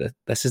League.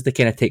 This is the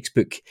kind of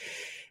textbook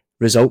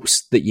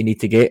results that you need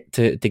to get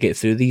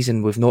through these,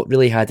 and we've not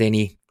really had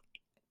any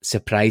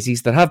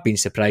surprises. There have been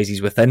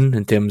surprises within,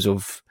 in terms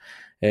of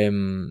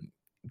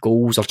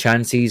goals or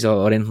chances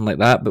or anything like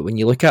that, but when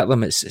you look at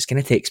them, it's kind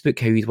of textbook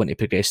how you'd want to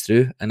progress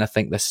through. And I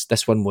think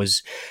this one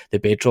was the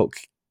bedrock.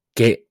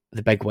 Get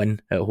the big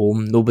win at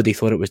home. Nobody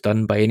thought it was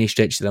done by any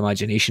stretch of the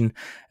imagination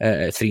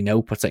at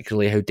 3-0,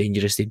 particularly how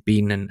dangerous they'd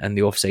been, and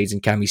the offsides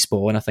and Cammie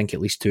Spawn. I think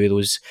at least 2 of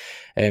those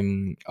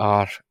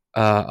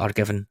are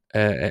given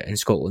in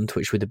Scotland,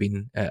 which would have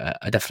been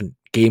a different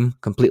game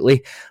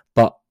completely.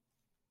 But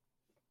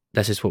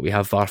this is what we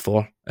have VAR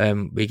for.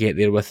 We get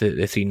there with the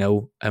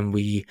 3-0, and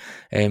we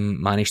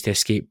manage to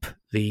escape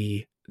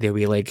the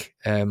away leg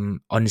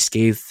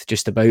unscathed,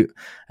 just about,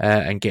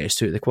 and get us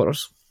to the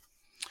quarters.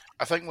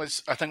 I think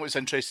what's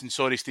interesting.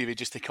 Sorry, Stevie,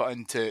 just to cut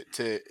into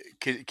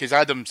because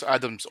Adam's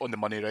on the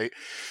money, right?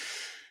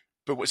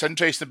 But what's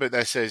interesting about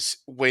this is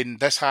when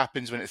this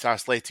happens, when it's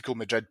Atletico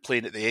Madrid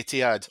playing at the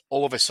Etihad,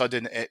 all of a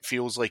sudden it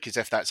feels like as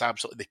if that's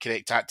absolutely the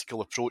correct tactical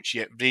approach.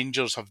 Yet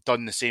Rangers have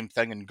done the same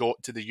thing and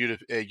got to the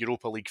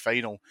Europa League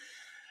final.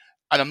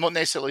 And I'm not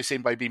necessarily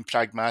saying by being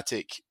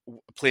pragmatic,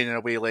 playing in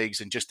away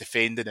legs and just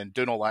defending and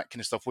doing all that kind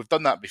of stuff. We've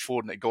done that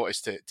before and it got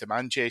us to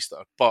Manchester.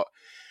 But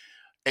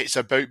it's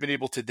about being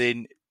able to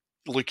then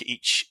look at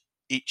each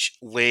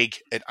leg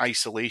in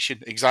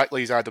isolation,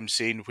 exactly as Adam's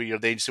saying, where you're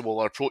then saying, well,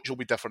 our approach will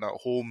be different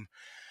at home.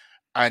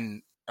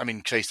 And I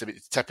mean, Christ,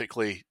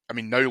 typically,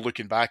 now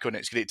looking back on it,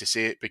 it's great to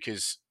say it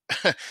because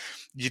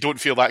you don't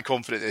feel that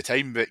confident at the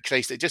time, but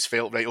Christ, it just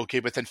felt right.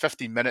 Okay, within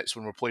 15 minutes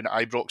when we're playing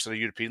at Ibrox or a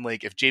European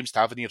League, if James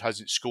Tavernier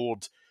hasn't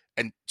scored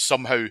and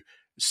somehow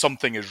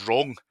something is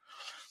wrong,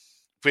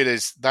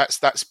 whereas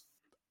that's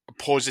a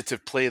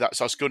positive play.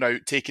 That's us going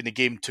out, taking the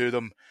game to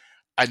them,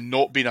 and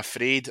not being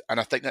afraid. And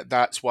I think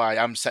that's why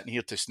I'm sitting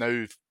here just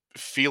now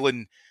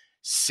feeling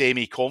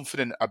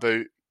semi-confident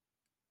about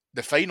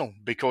the final,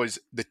 because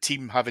the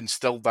team have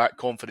instilled that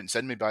confidence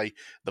in me by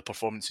the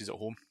performances at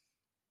home.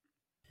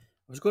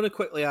 I was going to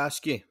quickly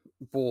ask you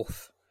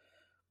both,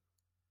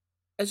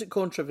 is it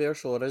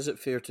controversial or is it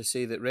fair to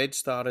say that Red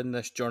Star in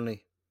this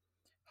journey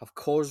have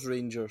caused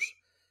Rangers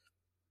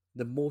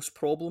the most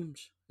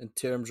problems in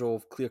terms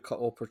of clear-cut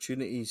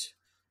opportunities?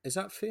 Is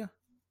that fair?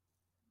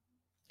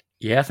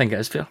 Yeah, I think it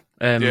is fair.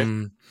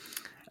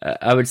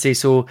 I would say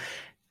so.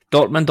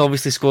 Dortmund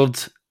obviously scored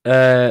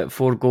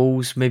 4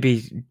 goals,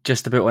 maybe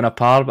just about on a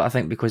par, but I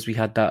think because we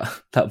had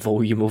that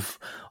volume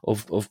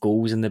of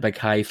goals in the big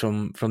high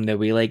from the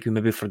away leg, we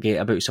maybe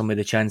forget about some of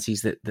the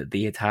chances that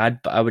they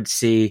had. But I would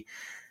say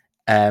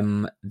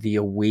the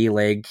away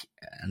leg,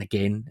 and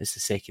again, it's the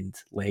second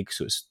leg,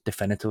 so it's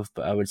definitive,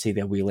 but I would say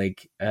the away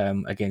leg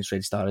against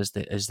Red Star is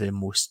the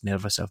most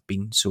nervous I've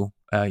been. So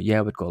yeah,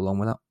 I would go along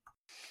with that.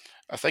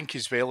 I think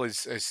as well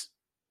as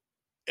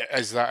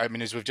that,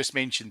 as we've just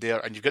mentioned there,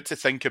 and you've got to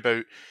think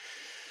about,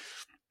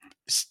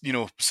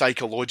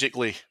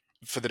 psychologically,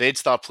 for the Red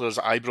Star players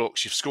at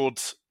Ibrox, you've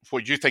scored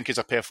what you think is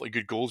a perfectly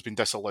good goal, has been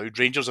disallowed.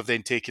 Rangers have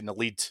then taken the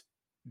lead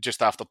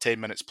just after 10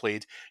 minutes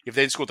played. You've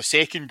then scored a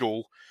second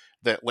goal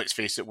that, let's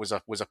face it, was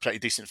a pretty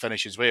decent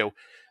finish as well.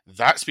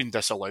 That's been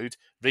disallowed.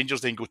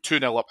 Rangers then go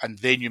 2-0 up, and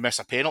then you miss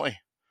a penalty.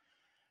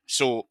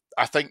 So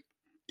I think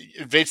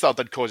Red Star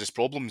did cause us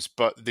problems,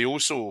 but they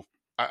also,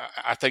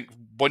 I think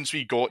once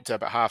we got to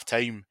about half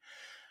time,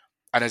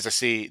 and as I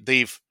say,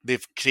 they've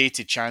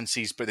created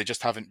chances, but they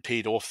just haven't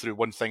paid off through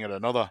one thing or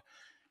another.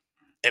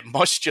 It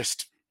must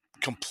just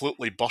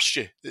completely burst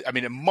you.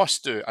 It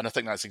must do, and I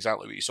think that's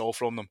exactly what you saw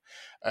from them.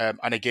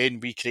 And again,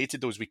 we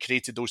created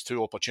those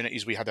 2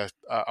 opportunities. We had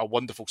a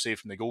wonderful save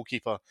from the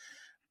goalkeeper.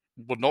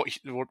 We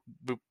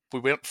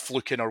weren't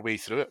fluking our way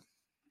through it.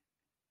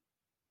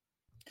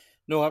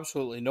 No,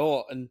 absolutely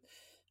not. And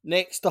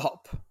next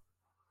up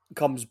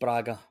comes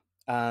Braga.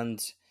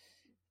 And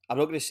I'm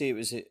not going to say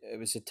it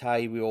was a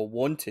tie we all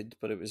wanted,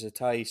 but it was a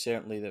tie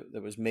certainly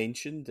that was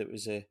mentioned. It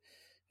was a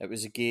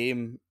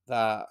game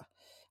that,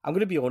 I'm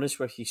going to be honest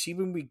with you, see,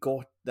 when we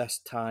got this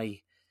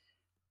tie,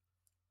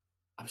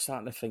 I'm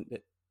starting to think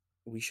that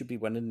we should be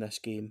winning this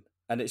game.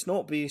 And it's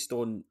not based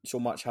on so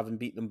much having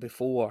beat them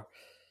before,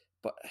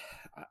 but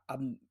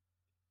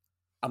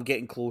I'm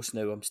getting close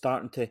now. I'm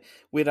starting to.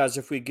 Whereas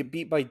if we get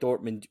beat by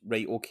Dortmund,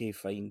 right, okay,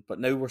 fine. But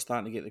now we're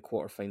starting to get the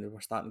quarterfinal.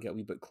 We're starting to get a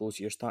wee bit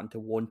closer. You're starting to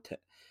want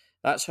it.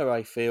 That's how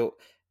I felt.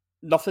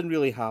 Nothing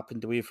really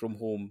happened away from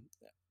home.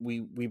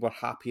 We were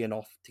happy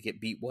enough to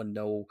get beat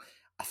 1-0.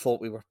 I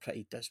thought we were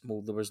pretty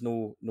dismal. There was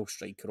no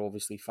striker,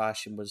 obviously.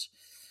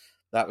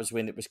 That was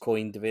when it was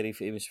coined, the very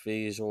famous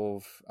phrase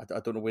of, I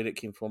don't know where it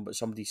came from, but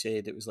somebody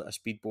said it was like a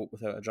speedboat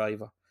without a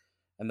driver.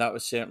 And that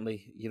was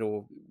certainly,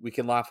 we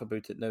can laugh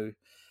about it now.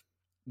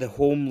 The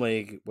home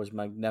leg was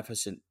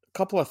magnificent. A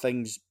couple of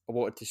things I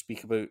wanted to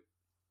speak about.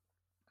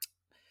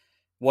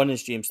 One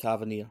is James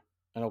Tavernier,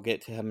 and I'll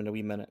get to him in a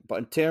wee minute. But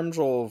in terms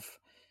of,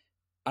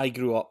 I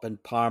grew up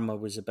and Parma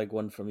was a big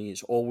one for me.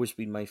 It's always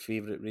been my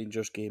favourite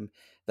Rangers game.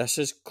 This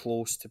is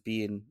close to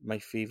being my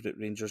favourite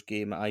Rangers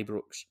game at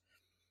Ibrox.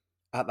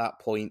 At that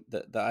point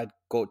that I'd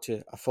got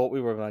to, I thought we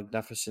were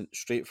magnificent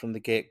straight from the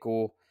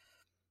get-go.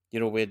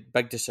 We had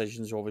big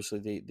decisions,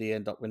 obviously. They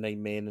end up with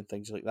 9 men and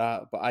things like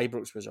that. But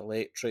Ibrox was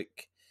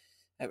electric.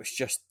 It was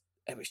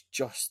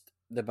just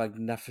the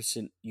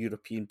magnificent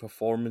European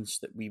performance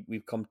that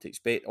we've come to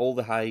expect. All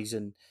the highs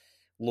and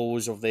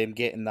lows of them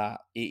getting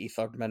that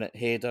 83rd minute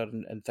header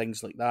and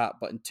things like that.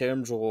 But in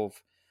terms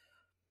of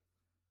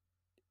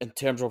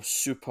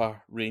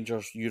Super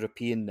Rangers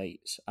European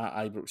nights at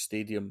Ibrox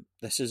Stadium,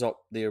 this is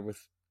up there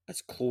with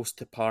as close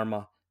to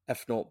Parma,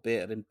 if not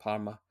better in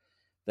Parma,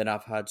 than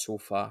I've had so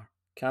far.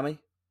 Cammy?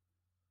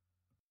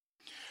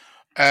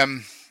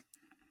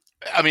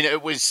 I mean,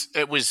 it was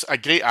a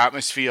great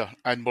atmosphere,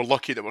 and we're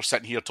lucky that we're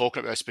sitting here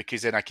talking about this,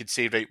 because then I could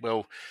say, right,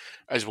 well,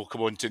 as we'll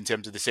come on to in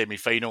terms of the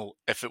semi-final,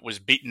 if it was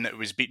beaten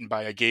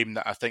by a game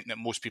that I think that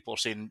most people are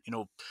saying,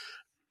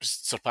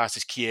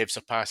 surpasses Kiev,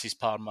 surpasses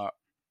Parma,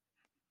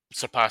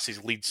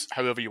 surpasses Leeds,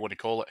 however you want to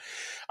call it.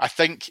 I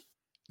think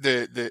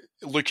the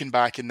looking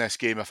back in this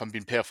game, if I'm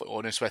being perfectly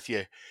honest with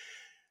you,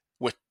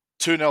 with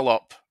 2-0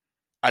 up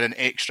and an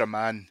extra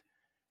man,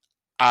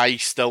 I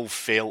still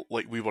felt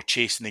like we were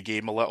chasing the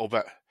game a little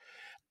bit.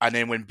 And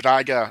then when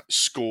Braga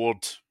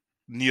scored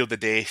near the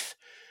death,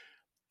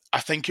 I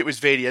think it was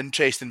very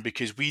interesting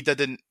because we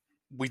didn't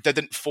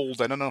fold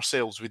in on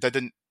ourselves. We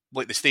didn't,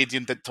 like, the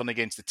stadium didn't turn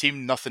against the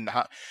team. Nothing.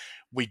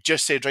 We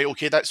just said, right,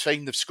 okay, that's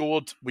fine. They've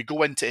scored. We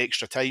go into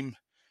extra time.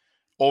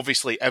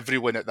 Obviously,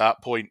 everyone at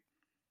that point,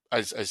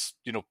 as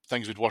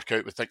things would work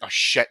out, would think, oh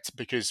shit,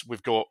 because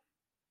we've got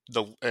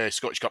the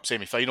Scottish Cup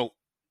semi-final.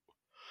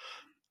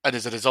 And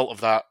as a result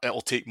of that,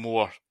 it'll take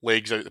more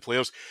legs out of the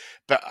players.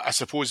 But I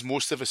suppose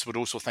most of us were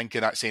also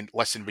thinking that, saying,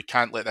 listen, we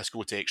can't let this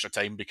go to extra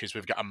time because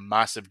we've got a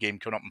massive game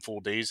coming up in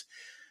 4 days.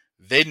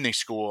 Then they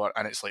score,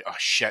 and it's like, oh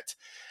shit.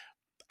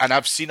 And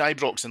I've seen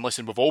Ibrox, and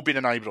listen, we've all been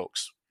in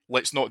Ibrox.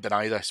 Let's not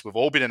deny this. We've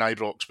all been in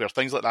Ibrox where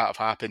things like that have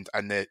happened,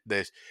 and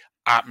the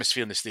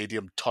atmosphere in the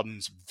stadium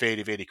turns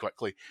very, very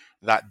quickly.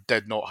 That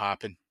did not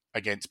happen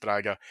against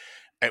Braga.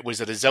 It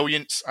was a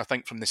resilience, I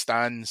think, from the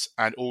stands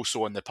and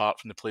also on the part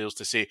from the players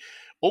to say,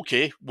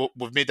 okay,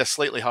 we've made this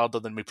slightly harder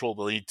than we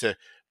probably need to,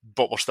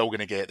 but we're still going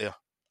to get there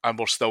and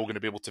we're still going to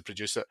be able to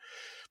produce it.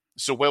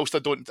 So whilst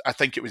I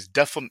think it was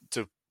different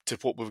to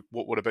what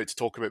we're about to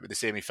talk about with the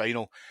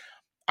semi-final,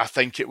 I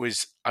think it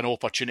was an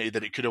opportunity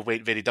that it could have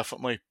went very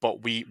differently,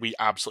 but we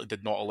absolutely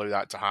did not allow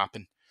that to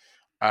happen.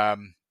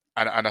 And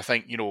I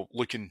think,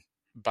 looking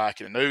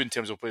back at it now in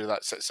terms of where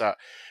that sits at,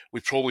 we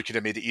probably could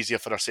have made it easier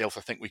for ourselves.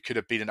 I think we could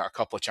have been in a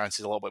couple of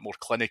chances a little bit more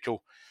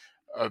clinical,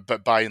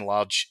 but by and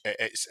large,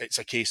 it's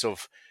a case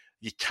of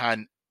you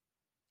can't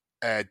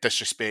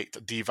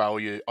disrespect,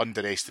 devalue,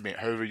 underestimate,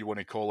 however you want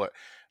to call it,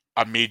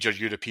 a major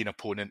European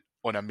opponent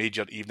on a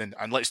major evening.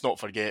 And let's not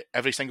forget,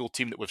 every single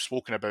team that we've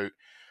spoken about,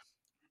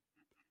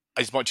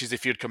 as much as they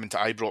feared coming to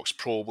Ibrox,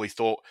 probably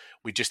thought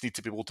we just need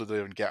to be able to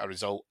do and get a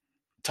result.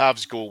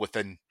 Tav's goal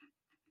within,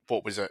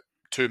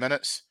 2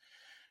 minutes,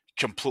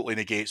 completely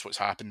negates what's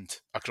happened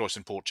across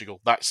in Portugal.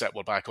 That's it,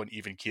 we're back on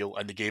even keel,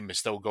 and the game has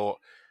still got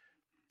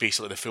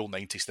basically the full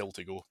 90 still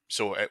to go.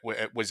 So it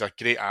was a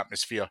great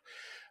atmosphere.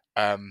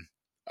 I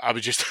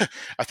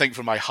think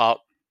for my heart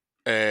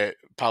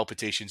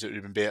palpitations, it would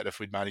have been better if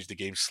we'd managed the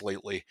game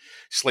slightly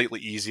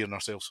easier on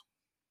ourselves.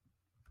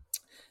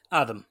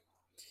 Adam,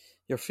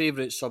 your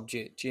favourite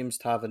subject, James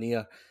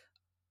Tavernier.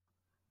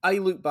 I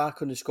look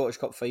back on the Scottish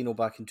Cup final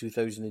back in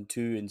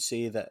 2002 and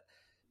say that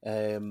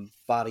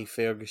Barry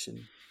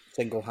Ferguson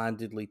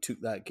single-handedly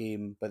took that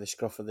game by the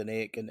scruff of the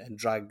neck and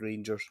dragged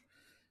Rangers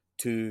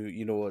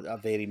to, a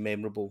very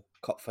memorable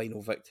cup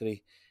final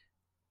victory.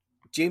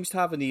 James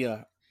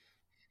Tavernier,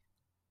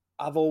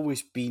 I've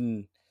always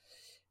been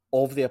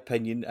of the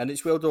opinion, and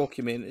it's well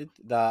documented,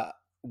 that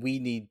we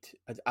need,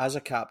 as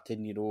a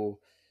captain,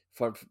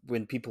 for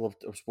when people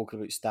have spoken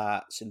about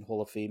stats and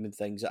Hall of Fame and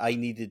things, I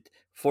needed,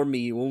 for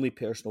me, only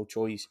personal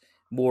choice,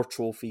 more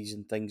trophies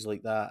and things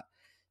like that.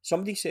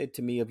 Somebody said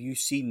to me, have you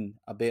seen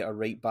a better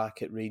right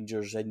back at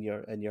Rangers in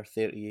your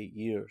 38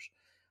 years?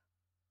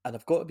 And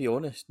I've got to be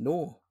honest,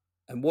 no.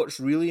 And what's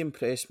really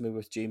impressed me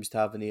with James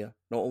Tavernier,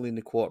 not only in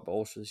the quarter but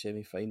also the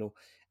semi-final,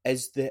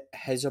 is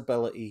his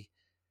ability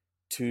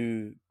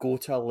to go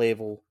to a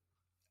level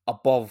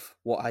above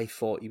what I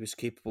thought he was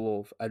capable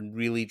of and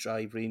really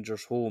drive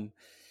Rangers home.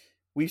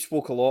 We've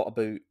spoke a lot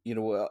about,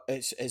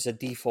 it's a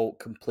default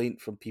complaint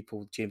from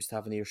people, James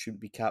Tavernier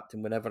shouldn't be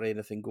captain whenever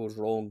anything goes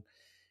wrong.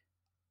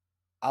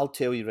 I'll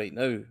tell you right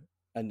now,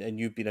 and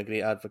you've been a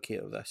great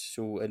advocate of this,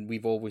 and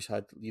we've always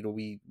had,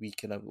 we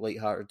kind of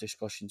light-hearted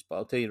discussions, but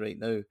I'll tell you right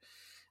now,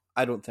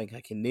 I don't think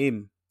I can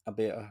name a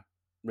better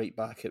right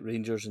back at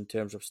Rangers in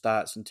terms of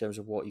stats, in terms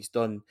of what he's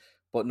done.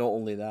 But not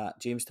only that,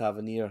 James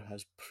Tavernier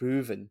has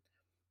proven,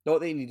 not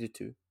that he needed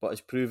to, but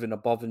has proven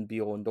above and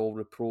beyond all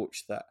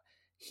reproach that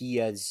he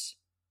is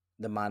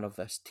the man of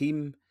this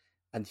team,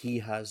 and he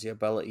has the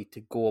ability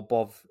to go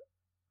above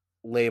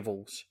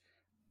levels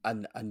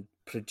and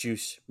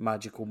produce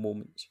magical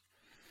moments.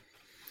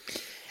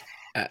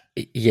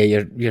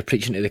 Yeah, you're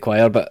preaching to the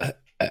choir,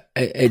 but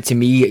to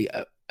me,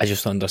 I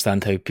just don't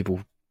understand how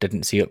people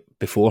didn't see it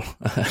before.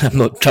 I'm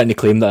not trying to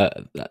claim that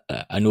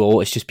I know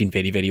all. It's just been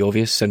very, very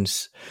obvious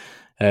since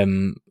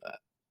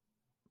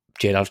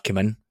Gerrard came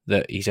in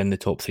that he's in the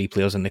top 3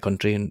 players in the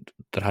country, and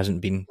there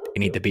hasn't been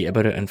any debate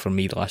about it. And for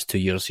me, the last 2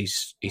 years,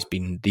 he's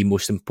been the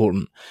most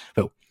important.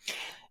 Well,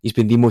 he's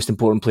been the most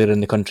important player in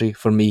the country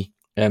for me.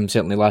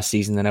 Certainly last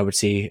season, and I would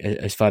say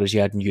as far as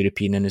you add in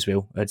European in as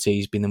well, I'd say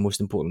he's been the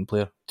most important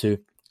player too.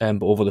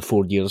 But over the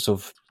 4 years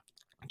of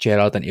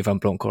Gerrard into Van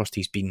Bronckhorst,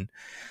 he's been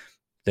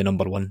the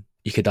number one.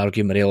 You could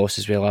argue Morelos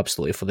as well,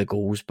 absolutely, for the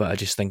goals, but I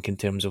just think in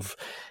terms of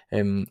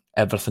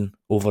everything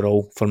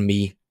overall, for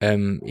me,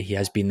 he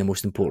has been the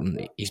most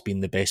important. He's been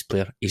the best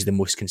player. He's the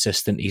most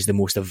consistent. He's the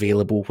most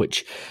available,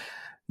 which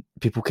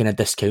people kind of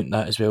discount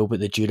that as well, but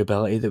the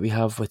durability that we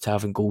have with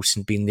Tav and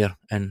Goldson being there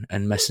and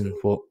missing,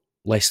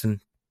 less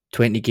than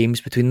 20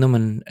 games between them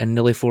and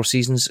nearly 4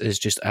 seasons is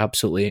just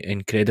absolutely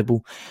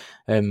incredible.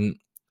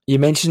 You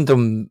mentioned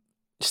him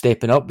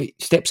stepping up. He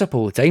steps up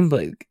all the time,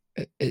 but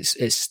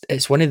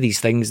it's one of these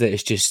things that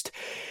is just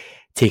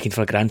taken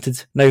for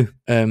granted now.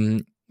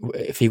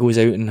 If he goes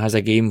out and has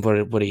a game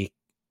where he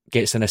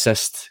gets an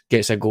assist,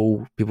 gets a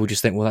goal, people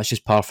just think, well, that's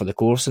just par for the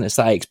course, and it's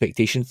that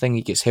expectation thing.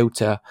 He gets held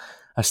to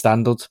a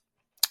standard,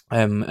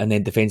 and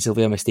then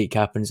defensively a mistake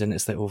happens, and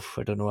it's like, oh,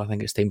 I don't know, I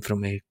think it's time for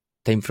him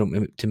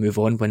to move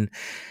on. When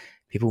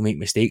people make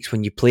mistakes,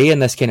 when you play in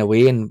this kind of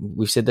way, and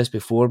we've said this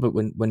before, but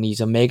when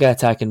he's a mega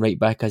attacking right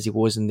back as he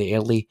was in the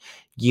early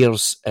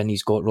years, and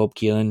he's got Rob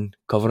Keelan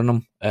covering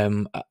him,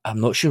 I'm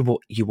not sure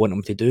what you want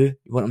him to do.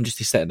 You want him just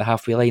to sit at the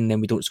halfway line, and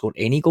then we don't score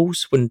any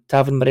goals when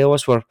Tav and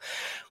Morelos were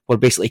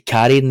basically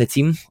carrying the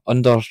team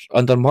under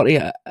Murray.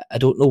 I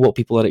don't know what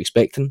people are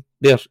expecting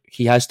there.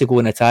 He has to go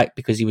and attack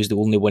because he was the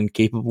only one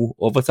capable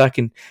of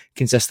attacking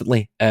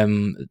consistently.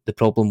 The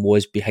problem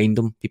was behind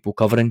him, people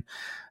covering.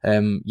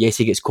 Yes,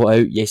 he gets caught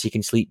out. Yes, he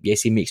can sleep.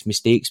 Yes, he makes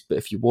mistakes. But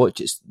if you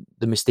watch,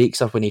 the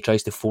mistakes are when he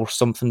tries to force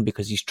something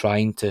because he's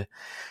trying to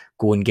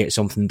go and get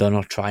something done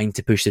or trying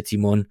to push the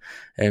team on.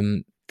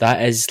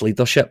 That is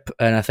leadership.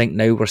 And I think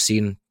now we're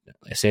seeing,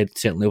 like I said,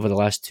 certainly over the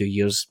last 2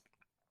 years,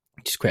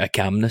 just quite a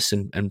calmness,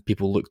 and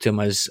people look to him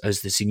as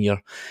the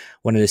senior,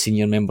 one of the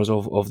senior members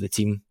of the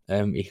team.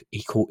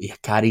 He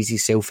carries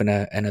himself in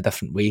a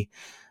different way,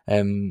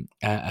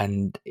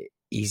 and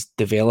he's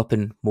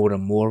developing more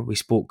and more. We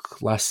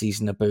spoke last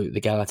season about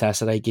the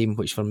Galatasaray game,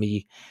 which for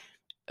me,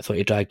 I thought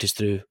he dragged us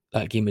through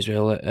that game as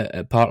well.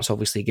 At parts,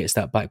 obviously, he gets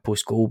that back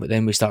post goal, but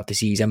then we start to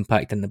see his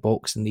impact in the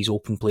box and these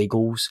open play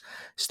goals,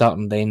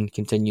 starting then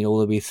continuing all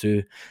the way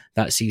through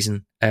that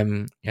season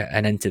and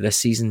into this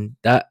season.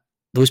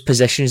 Those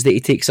positions that he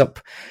takes up,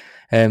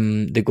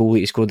 the goal that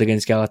he scored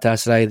against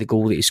Galatasaray, the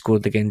goal that he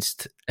scored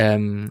against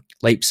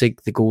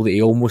Leipzig, the goal that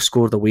he almost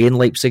scored away in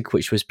Leipzig,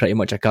 which was pretty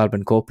much a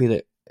carbon copy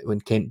that when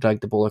Kent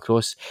dragged the ball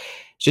across.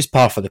 It's just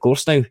par for the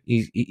course now.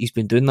 He's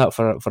been doing that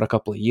for a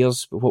couple of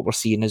years, but what we're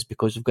seeing is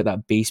because we've got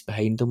that base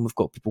behind him, we've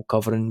got people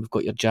covering, we've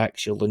got your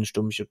Jacks, your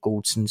Lundströms, your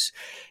Goldsons,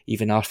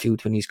 even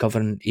Arfield when he's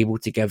covering, able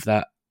to give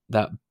that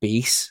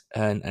base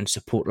and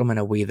support them in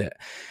a way that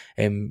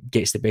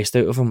gets the best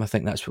out of him. I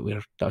think that's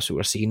what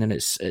we're seeing, and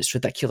it's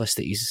ridiculous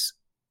that his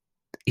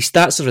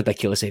stats are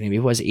ridiculous anyway.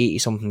 What is it, 80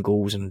 something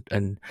goals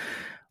and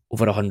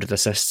over 100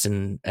 assists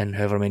in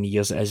however many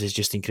years it is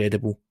just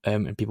incredible,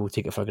 and people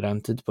take it for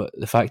granted. But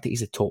the fact that he's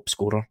the top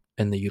scorer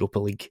in the Europa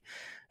League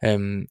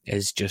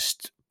is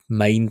just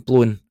mind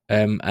blowing.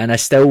 And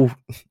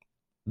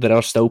there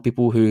are still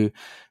people who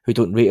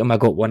don't rate him. I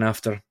got one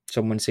after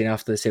someone saying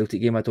after the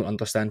Celtic game, I don't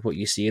understand what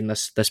you see in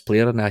this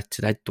player, and I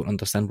said, I don't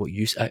understand what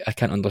you see. I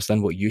can't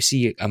understand what you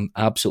see. I'm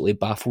absolutely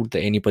baffled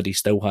that anybody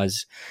still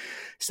has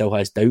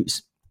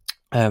doubts.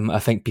 I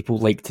think people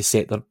like to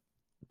set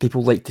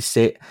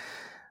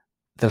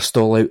their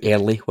stall out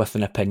early with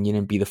an opinion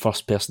and be the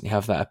first person to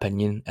have that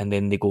opinion, and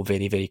then they go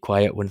very, very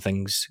quiet when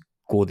things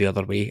go the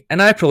other way.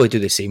 And I probably do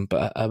the same,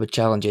 but I would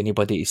challenge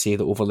anybody to say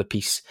that over the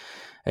piece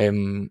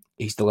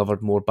he's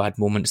delivered more bad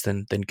moments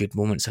than good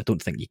moments. I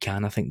don't think you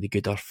can. I think the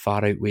good are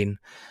far outweighing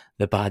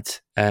the bad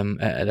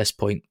at this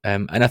point.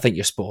 And I think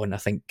you're spot on. I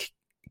think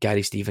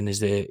Gary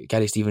Stevens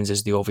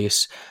is the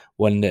obvious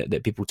one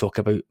that people talk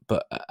about,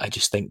 but I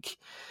just think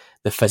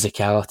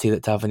physicality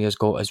that Tavernier's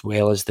got, as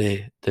well as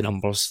the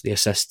numbers, the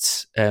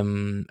assists,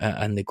 and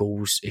the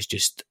goals, is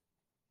just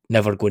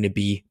never going to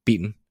be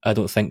beaten. I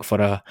don't think for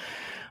a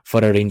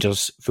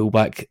Rangers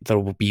fullback. There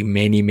will be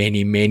many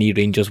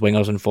Rangers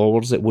wingers and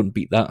forwards that won't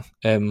beat that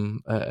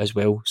as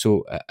well.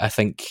 So I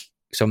think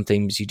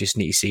sometimes you just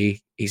need to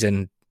say he's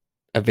in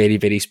a very,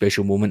 very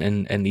special moment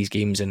in these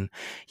games, and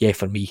yeah,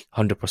 for me,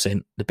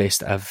 100% the best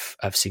that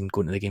I've seen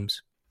going to the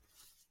games.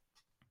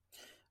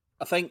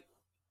 I think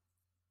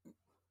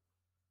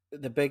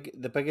the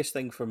biggest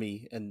thing for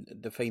me, and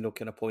the final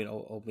kind of point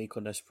I'll make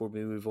on this before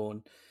we move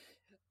on,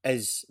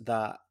 is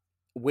that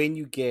when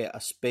you get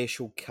a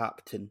special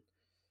captain,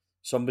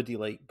 somebody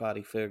like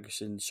Barry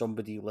Ferguson,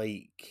 somebody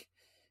like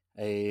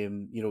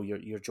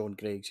your John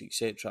Greggs,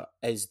 etc.,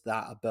 is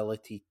that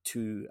ability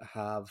to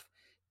have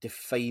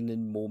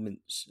defining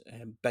moments,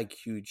 big,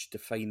 huge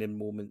defining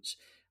moments,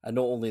 and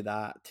not only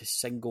that, to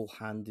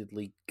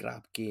single-handedly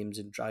grab games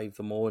and drive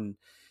them on.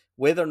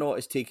 Whether or not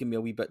it's taken me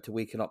a wee bit to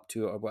waken up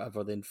to it or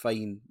whatever, then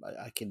fine,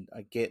 I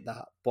get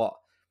that. But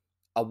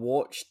I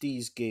watched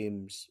these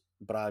games,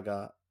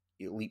 Braga,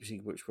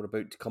 Leipzig, which we're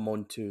about to come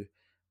on to,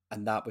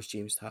 and that was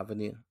James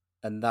Tavernier.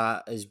 And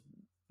that is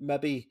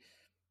maybe,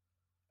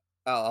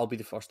 I'll be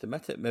the first to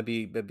admit it,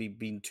 maybe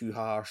being too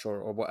harsh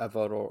or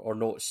whatever, or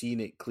not seeing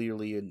it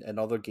clearly in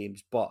other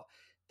games. But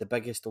the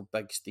biggest of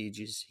big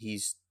stages,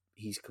 he's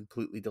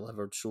completely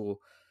delivered. So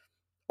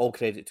all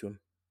credit to him.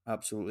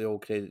 Absolutely all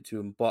credit to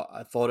him. But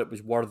I thought it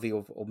was worthy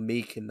of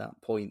making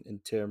that point in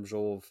terms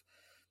of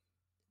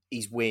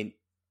he's went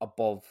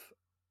above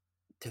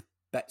to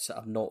bits that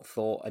I've not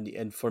thought.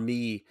 And for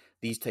me,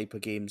 these type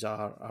of games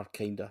are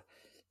kind of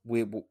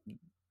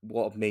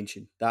what I've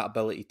mentioned. That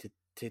ability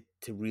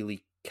to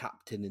really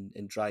captain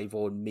and drive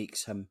on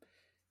makes him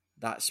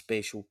that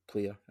special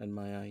player in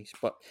my eyes.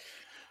 But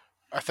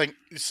I think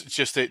it's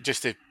just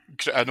to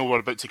I know we're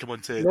about to come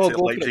on to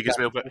Leipzig as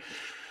well, but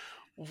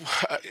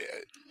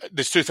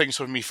there's two things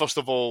for me. First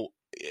of all,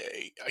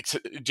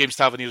 James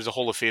Tavernier is a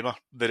Hall of Famer.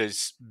 There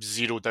is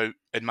zero doubt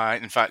in my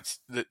mind. In fact,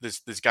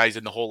 there's guys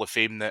in the Hall of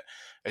Fame that,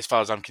 as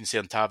far as I'm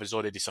concerned, Tav has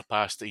already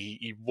surpassed.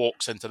 He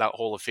walks into that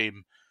Hall of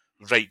Fame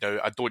right now.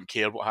 I don't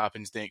care what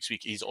happens next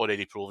week. He's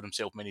already proven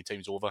himself many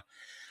times over.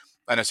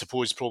 And I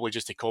suppose probably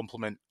just to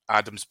compliment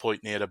Adam's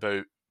point there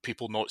about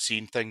people not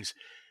seeing things,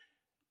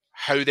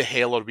 how the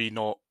hell are we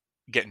not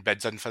getting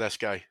bids in for this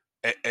guy?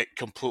 It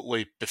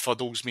completely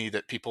befuddles me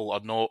that people are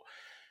not,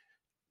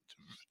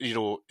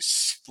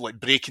 like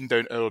breaking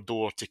down our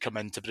door to come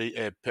in to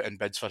put in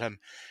bids for him.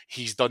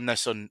 He's done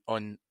this on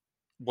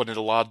one of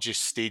the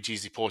largest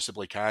stages he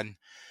possibly can.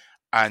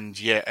 And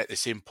yet, at the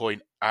same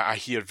point, I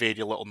hear very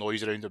little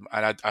noise around him.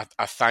 And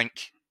I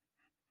thank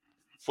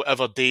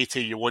whatever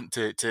deity you want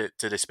to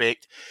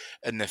respect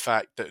in the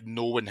fact that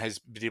no one has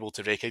been able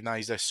to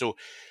recognise this. So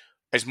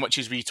as much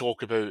as we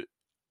talk about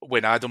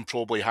when Adam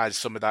probably has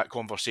some of that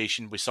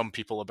conversation with some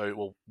people about,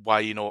 well,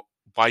 why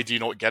do you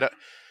not get it?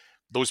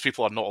 Those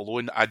people are not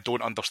alone. I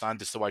don't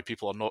understand as to why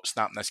people are not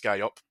snapping this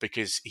guy up,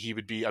 because he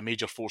would be a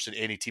major force in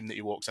any team that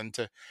he walks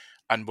into,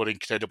 and we're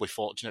incredibly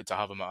fortunate to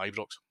have him at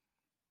Ibrox.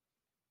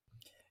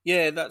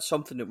 Yeah, that's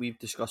something that we've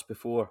discussed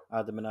before,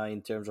 Adam and I,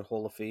 in terms of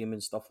Hall of Fame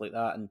and stuff like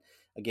that. And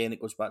again,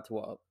 it goes back to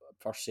what I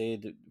first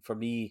said. For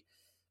me,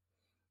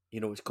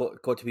 it's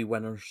got to be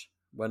winners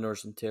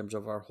in terms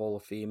of our Hall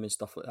of Fame and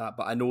stuff like that.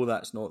 But I know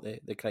that's not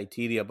the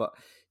criteria. But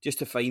just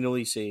to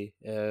finally say,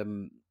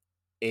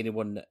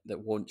 anyone that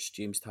wants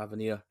James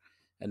Tavernier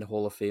in the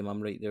Hall of Fame,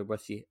 I'm right there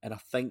with you. And I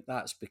think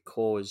that's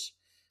because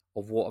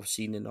of what I've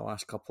seen in the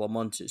last couple of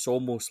months. It's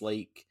almost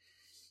like,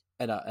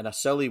 in a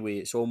silly way,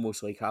 it's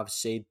almost like I've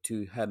said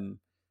to him,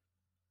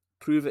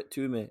 prove it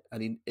to me.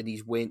 And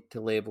he's went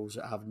to levels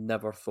that I've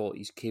never thought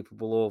he's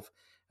capable of.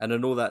 And I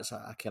know that's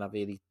a kind of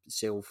very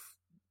self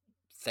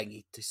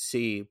thingy to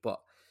say, but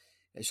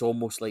it's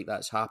almost like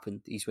that's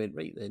happened. He's went,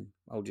 right then,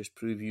 I'll just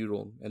prove you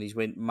wrong. And he's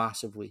went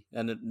massively,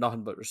 and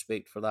nothing but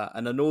respect for that.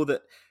 And I know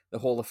that the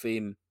Hall of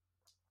Fame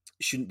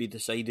shouldn't be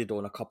decided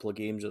on a couple of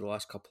games or the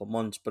last couple of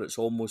months, but it's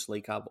almost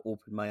like I've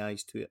opened my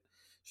eyes to it.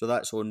 So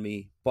that's on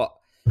me. But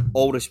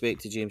all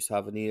respect to James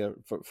Tavernier.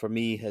 For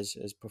me,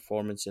 his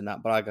performance in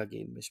that Braga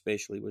game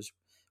especially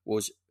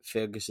was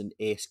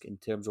Ferguson-esque in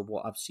terms of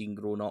what I've seen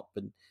growing up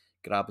and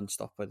grabbing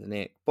stuff by the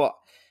neck. But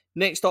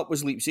next up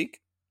was Leipzig.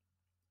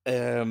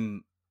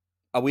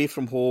 Away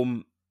from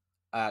home,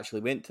 I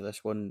actually went to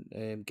this one,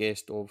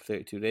 guest of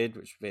 32 Red,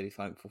 which I'm very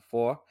thankful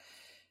for.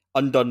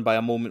 Undone by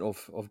a moment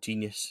of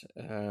genius,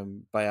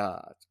 by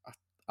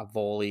a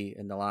volley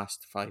in the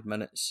last 5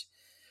 minutes.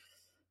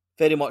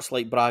 Very much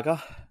like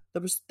Braga.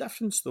 There was a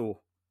difference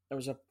though. There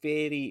was a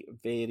very,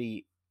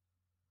 very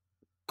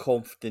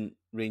confident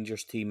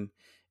Rangers team,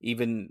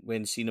 even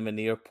when seeing them in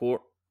the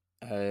airport.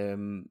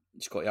 Scotty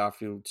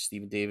Arfield,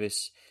 Stephen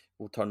Davis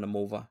will turn them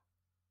over.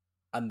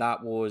 And that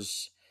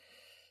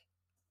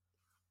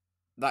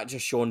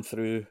just shone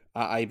through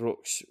at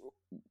Ibrox.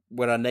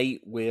 Where a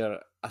night where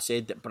I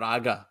said that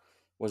Braga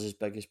was as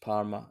big as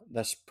Parma,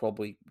 this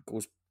probably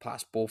goes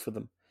past both of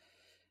them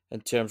in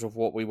terms of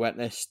what we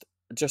witnessed.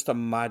 just a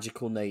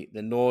magical night.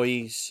 The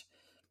noise,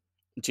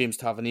 James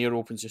Tavernier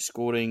opens the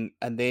scoring,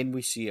 and then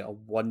we see a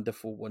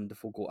wonderful,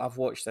 wonderful goal. I've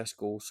watched this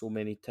goal so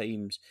many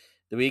times.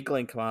 The way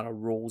Glenn Kamara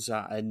rolls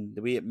that in,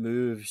 the way it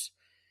moves,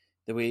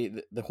 the way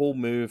the whole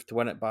move to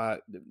win it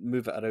back,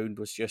 move it around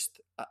was just,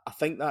 I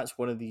think that's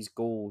one of these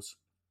goals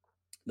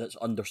that's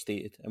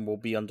understated and will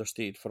be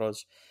understated for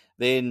us.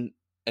 Then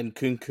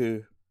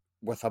Nkunku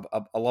with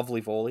a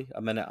lovely volley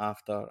a minute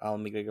after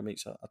Alan McGregor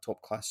makes a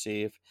top-class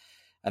save,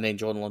 and then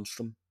John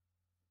Lundstram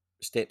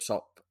steps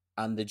up,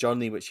 and the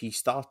journey which he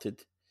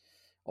started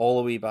all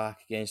the way back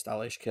against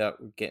Alex Kirk,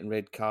 getting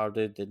red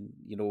carded, and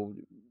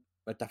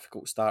a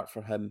difficult start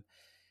for him,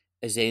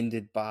 is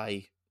ended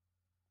by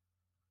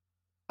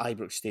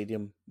Ibrox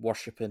Stadium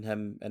worshipping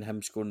him and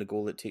him scoring the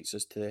goal that takes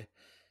us to the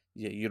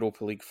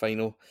Europa League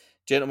final.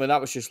 Gentlemen, that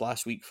was just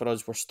last week for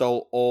us. We're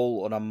still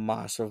all on a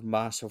massive,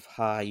 massive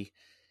high.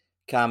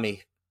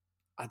 Cammy,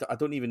 I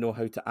don't even know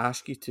how to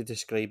ask you to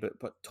describe it,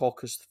 but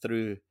talk us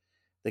through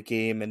the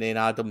game, and then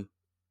Adam,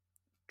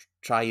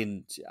 try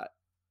and...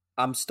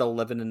 I'm still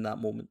living in that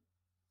moment.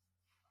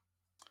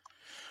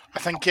 I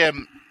think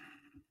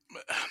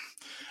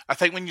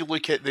when you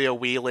look at the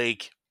away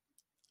leg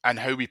and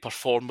how we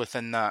perform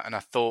within that, and I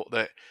thought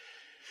that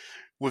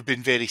we've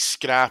been very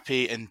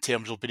scrappy in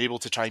terms of being able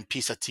to try and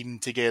piece a team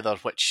together,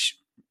 which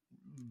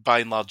by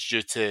and large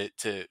due to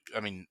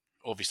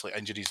obviously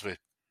injuries with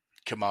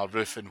Kemar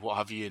Roofe and what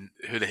have you, and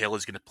who the hell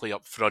is going to play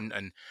up front,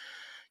 and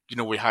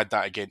we had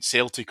that against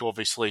Celtic,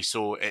 obviously,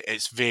 so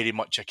it's very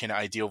much a kind of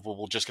idea of, well,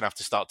 we're just going to have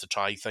to start to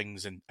try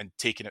things and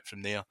taking it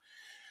from there.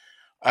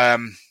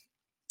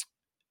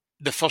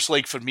 The first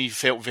leg for me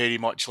felt very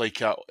much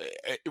like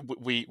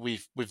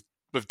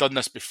we've done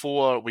this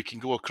before. We can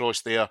go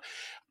across there,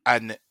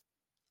 and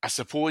I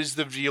suppose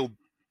the real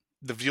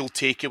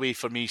takeaway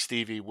for me,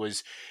 Stevie,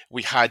 was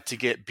we had to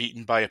get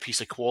beaten by a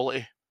piece of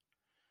quality,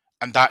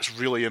 and that's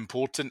really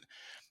important.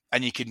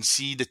 And you can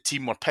see the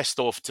team were pissed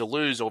off to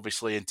lose,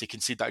 obviously, and to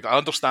concede that. I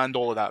understand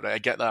all of that, right? I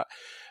get that,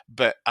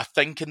 but I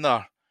think in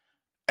their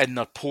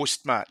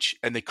post match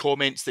and the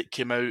comments that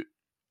came out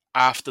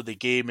after the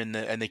game,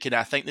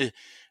 I think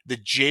the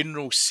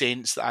general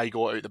sense that I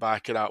got out the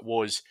back of that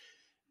was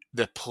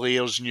the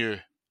players knew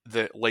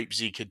that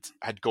Leipzig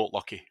had got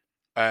lucky,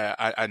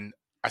 and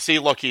I say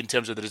lucky in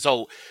terms of the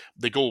result.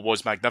 The goal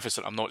was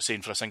magnificent. I'm not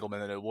saying for a single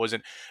minute it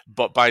wasn't,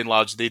 but by and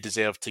large, they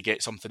deserved to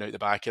get something out the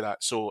back of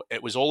that. So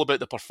it was all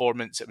about the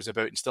performance. It was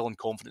about instilling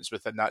confidence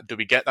within that. Do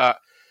we get that?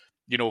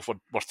 If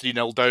we're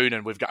 3-0 down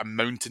and we've got a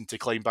mountain to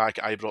climb back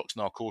at Ibrox?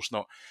 No, of course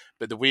not.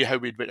 But the way how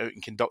we went out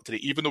and conducted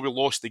it, even though we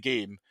lost the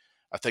game,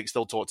 I think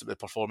still talked about the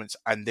performance.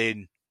 And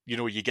then,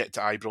 you get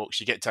to Ibrox,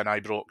 you get to an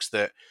Ibrox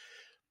that,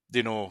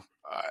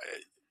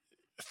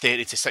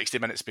 30 to 60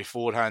 minutes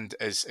beforehand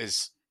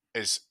is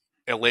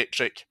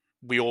electric.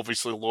 We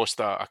obviously lost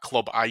a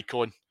club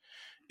icon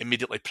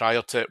immediately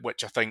prior to it,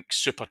 which I think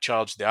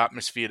supercharged the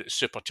atmosphere, it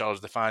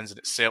supercharged the fans, and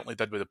it certainly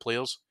did with the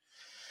players.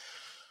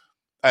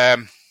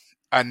 And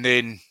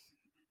then,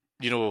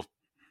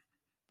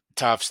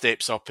 Tav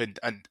steps up, and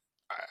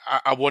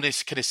I want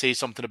to kind of say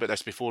something about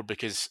this before,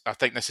 because I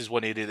think this is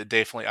one area that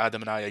definitely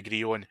Adam and I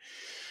agree on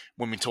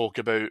when we talk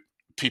about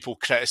people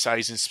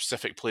criticising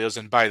specific players,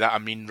 and by that I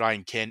mean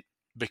Ryan Kent,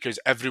 because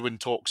everyone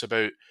talks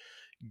about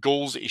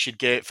goals that he should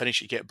get, finish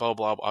he get, blah,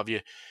 blah, what have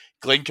you.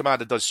 Glenn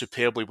Kamara does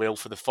superbly well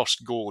for the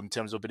first goal in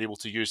terms of being able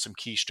to use some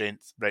key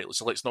strength. Right,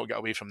 so let's not get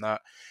away from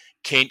that.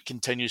 Kent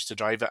continues to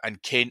drive it,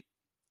 and Kent,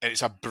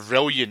 it's a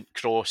brilliant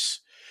cross,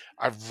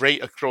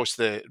 right across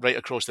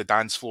the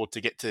dance floor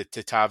to get to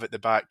Tav at the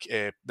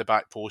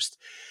back post.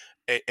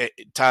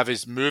 Tav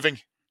is moving,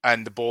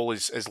 and the ball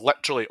is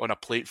literally on a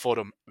plate for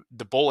him.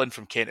 The ball in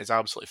from Kent is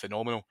absolutely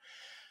phenomenal.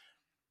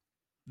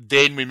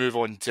 Then we move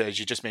on to, as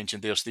you just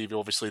mentioned there, Stevie,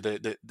 obviously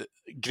the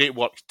great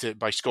work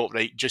by Scott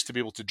Wright just to be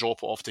able to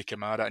drop it off to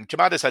Kamara. And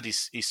Kamara's had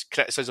his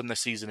criticism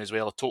this season as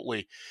well.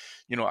 Totally,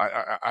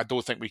 I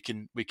don't think we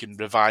can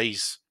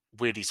revise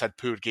where he's had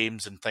poor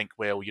games and think,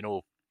 well,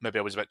 maybe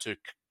I was a bit too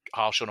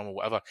harsh on him or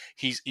whatever.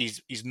 He's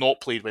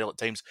not played well at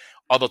times.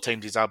 Other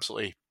times he's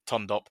absolutely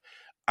turned up.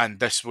 And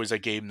this was a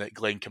game that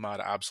Glenn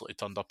Kamara absolutely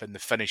turned up, and the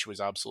finish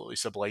was absolutely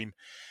sublime.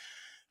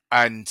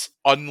 And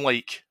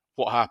unlike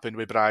what happened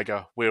with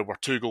Braga, where we're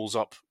 2 goals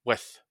up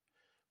with,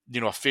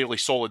 a fairly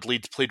solid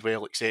lead, played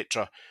well,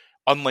 etc.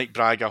 Unlike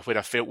Braga, where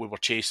I felt we were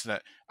chasing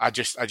it, I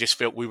just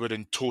felt we were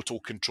in total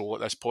control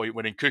at this point.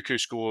 When Nkunku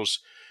scores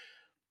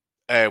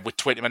with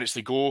 20 minutes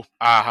to go,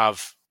 I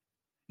have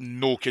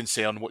no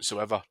concern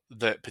whatsoever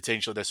that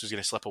potentially this was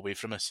going to slip away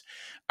from us.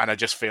 And I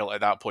just felt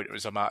at that point it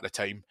was a matter of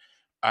time.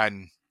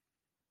 And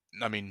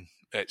I mean,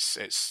 it's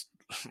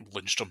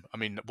Lundstram. I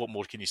mean, what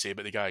more can you say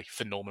about the guy?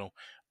 Phenomenal.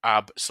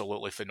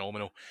 Absolutely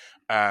phenomenal.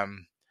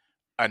 And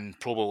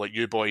probably like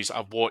you boys,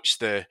 I've watched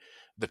the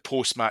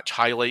post-match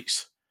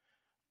highlights,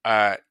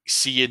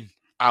 seeing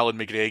Alan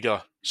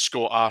McGregor,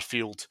 Scott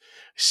Arfield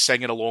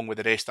singing along with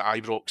the rest of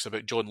Ibrox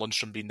about John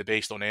Lundstram being the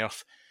best on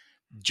earth.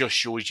 just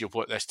shows you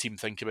what this team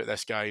think about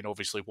this guy, and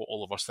obviously what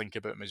all of us think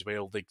about him as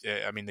well.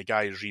 The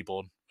guy is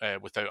reborn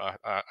without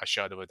a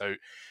shadow of a doubt.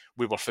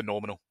 We were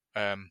phenomenal.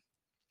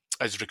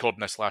 As recording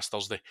this last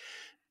Thursday,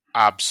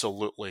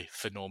 absolutely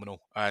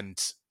phenomenal,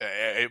 and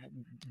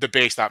the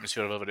best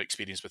atmosphere I've ever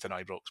experienced within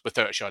Ibrox,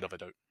 without a shadow of a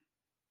doubt.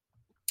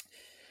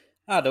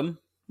 Adam,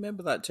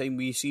 remember that time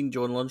we seen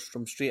John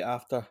Lundstrom straight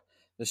after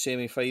the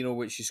semi-final,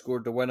 which he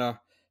scored the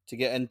winner to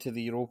get into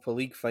the Europa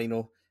League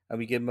final, and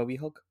we gave him a wee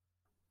hug?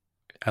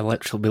 We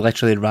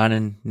literally ran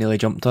and nearly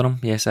jumped on him.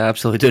 Yes, I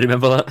absolutely do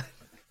remember that.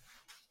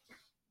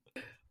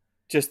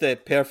 Just the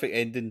perfect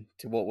ending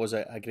to what was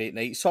a great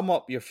night. Sum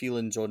up your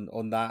feelings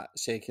on that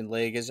second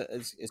leg. As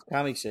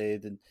Cammy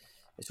said, and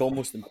it's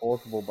almost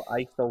impossible, but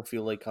I still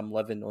feel like I'm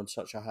living on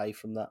such a high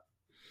from that.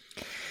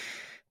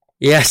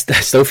 Yes, I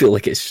still feel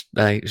like it's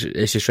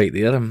just right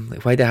there. I'm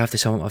like, why do I have to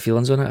sum up my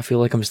feelings on it? I feel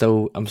like I'm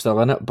still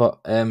in it, but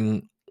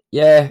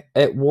yeah,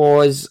 it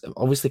was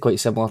obviously quite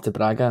similar to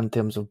Braga in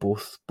terms of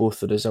both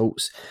the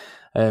results.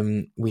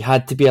 We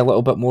had to be a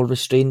little bit more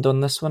restrained on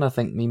this one. I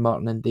think me,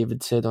 Martin, and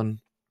David said on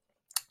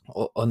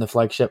the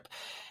flagship,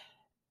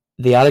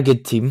 they are a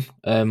good team.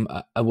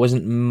 I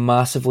wasn't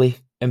massively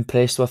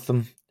impressed with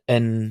them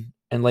in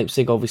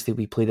Leipzig. Obviously,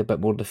 we played a bit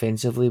more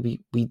defensively.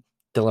 We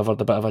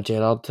delivered a bit of a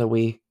Gerrard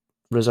away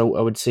result,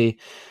 I would say.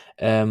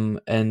 In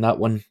that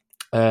one,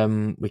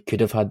 we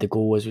could have had the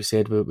goal, as we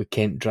said, with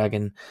Kent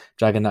dragging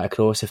that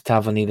across. If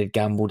Tavernier had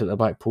gambled at the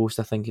back post,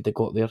 I think he'd have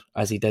got there,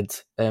 as he did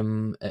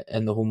in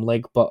the home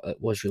leg. But it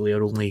was really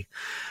our only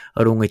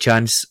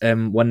chance.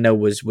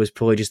 1-0 was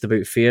probably just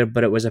about fair,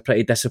 but it was a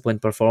pretty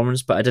disciplined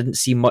performance. But I didn't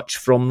see much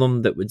from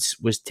them that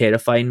was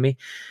terrifying me.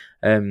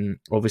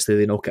 Obviously,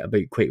 they knock it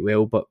about quite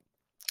well, but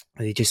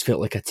they just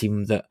felt like a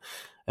team that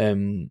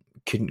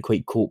couldn't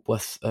quite cope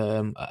with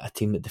a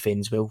team that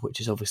defends well, which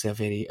is obviously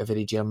a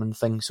very German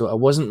thing. So I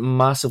wasn't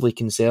massively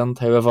concerned.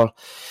 However,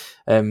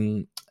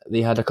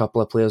 they had a couple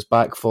of players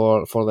back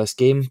for this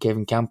game.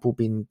 Kevin Campbell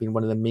being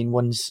one of the main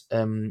ones,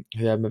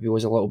 who I maybe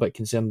was a little bit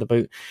concerned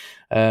about.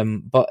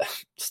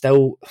 But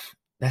still,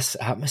 this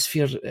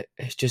atmosphere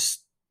is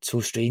just so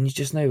strange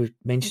just now. We've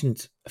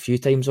mentioned a few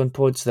times on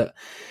pods that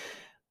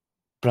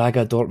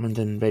Braga, Dortmund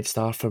and Red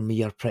Star for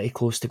me are pretty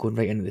close to going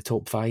right into the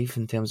top 5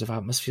 in terms of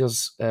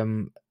atmospheres.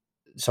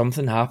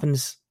 Something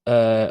happens.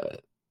 I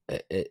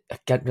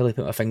can't really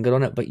put my finger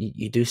on it, but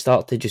you do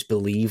start to just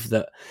believe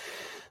that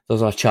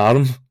there's a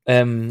charm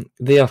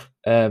there.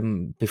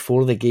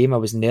 Before the game, I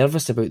was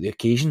nervous about the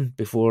occasion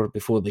before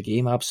the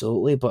game,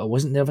 absolutely, but I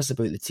wasn't nervous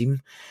about the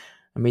team.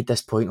 I made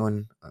this point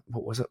on,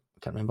 what was it? I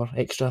can't remember.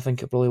 Extra, I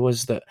think it probably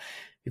was, that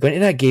we got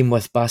into that game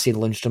with Bassi and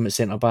Lundstrom at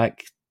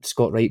centre-back,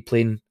 Scott Wright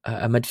playing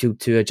a midfield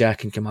two of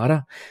Jack and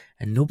Kamara,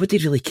 and nobody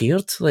really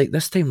cared. Like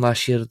this time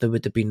last year, there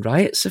would have been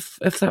riots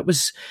if that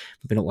was,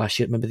 maybe not last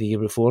year, maybe the year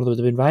before, there would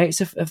have been riots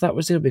if that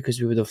was there,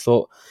 because we would have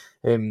thought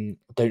down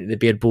to the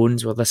bare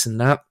bones or this and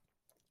that.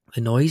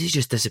 The noise has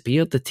just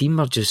disappeared. The team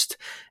are just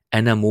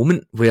in a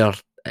moment where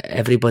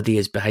everybody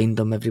is behind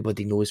them,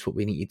 everybody knows what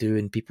we need to do,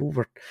 and people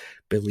were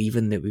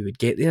believing that we would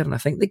get there. And I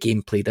think the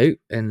game played out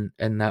in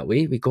that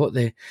way. We got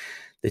the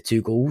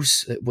 2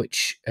 goals,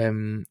 which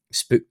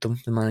spooked them.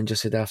 The manager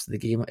said after the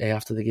game, it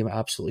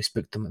absolutely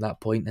spooked them at that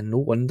point, and no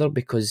wonder,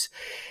 because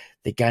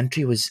the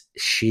gantry was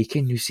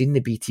shaking. You've seen the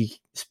BT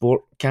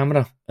Sport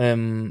camera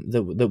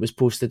that was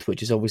posted,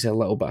 which is obviously a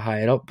little bit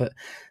higher up, but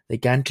the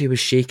gantry was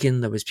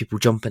shaking. There was people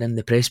jumping in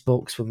the press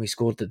box when we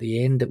scored at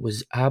the end. It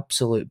was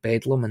absolute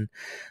bedlam, and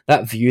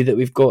that view that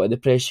we've got at the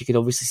press, you could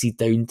obviously see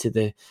down to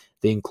the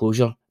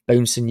enclosure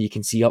bouncing. You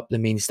can see up the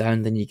main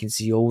stand, and you can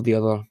see all the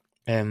other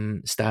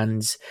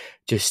stands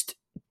just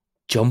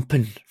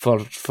jumping for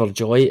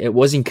joy. It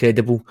was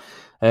incredible.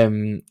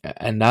 In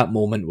that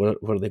moment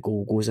where the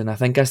goal goes in, I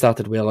think I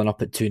started welling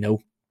up at 2-0,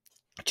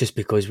 just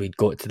because we'd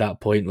got to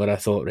that point where I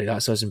thought, right,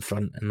 that's us in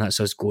front and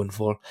that's us going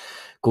for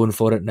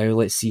it now.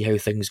 Let's see how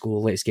things go.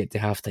 Let's get to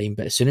half time.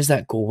 But as soon as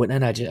that goal went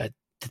in, I didn't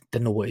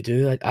know what to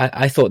do.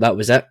 I thought that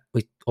was it.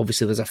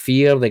 Obviously there's a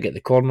fear. They get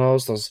the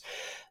corners. There's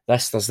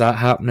that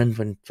happening.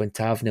 When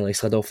Tav nearly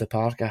slid off the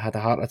park, I had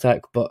a heart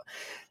attack. But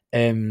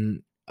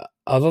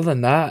other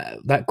than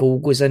that goal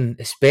goes in,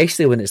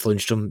 especially when it's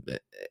Lundstrom.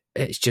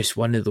 It's just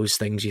one of those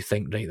things you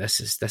think, right,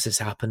 this has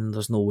happened.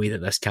 There's no way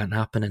that this can't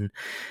happen. And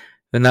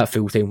when that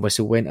full-time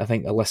whistle went, I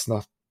think a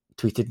listener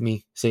tweeted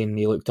me saying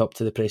he looked up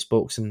to the press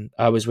box, and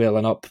I was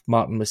welling up.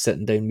 Martin was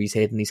sitting down with his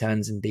head in his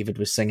hands, and David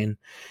was singing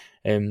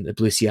the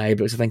Blue Sea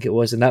Ibrox, I think it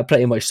was, and that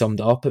pretty much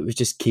summed it up. It was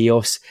just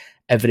chaos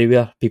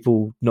everywhere.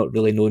 People not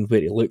really knowing where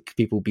to look,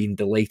 people being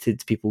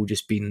delighted, people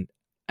just being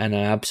in an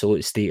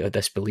absolute state of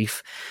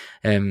disbelief.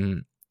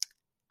 When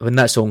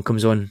that song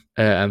comes on,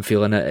 I'm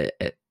feeling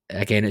it.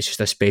 Again, it's just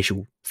a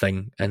special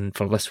thing, and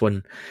for this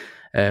one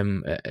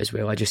as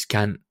well, I just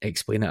can't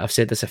explain it. I've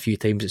said this a few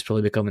times, it's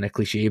probably becoming a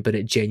cliche, but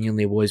it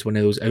genuinely was one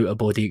of those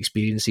out-of-body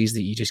experiences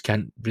that you just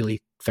can't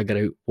really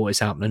figure out what is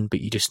happening,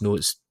 but you just know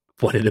it's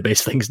one of the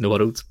best things in the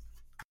world.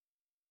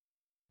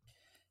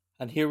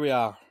 And here we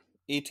are,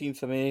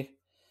 18th of May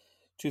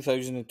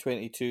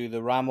 2022,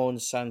 the Ramon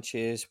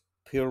Sanchez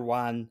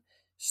Purwan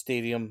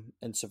Stadium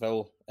in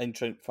Seville,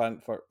 Eintracht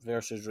Frankfurt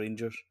versus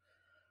Rangers.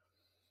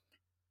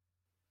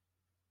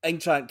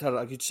 Eintracht are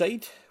a good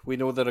side. We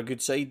know they're a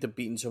good side. They've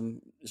beaten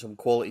some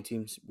quality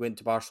teams. Went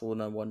to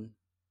Barcelona and won.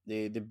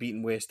 They've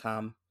beaten West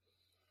Ham.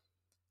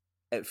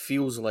 It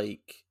feels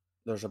like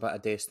there's a bit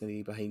of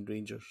destiny behind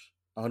Rangers.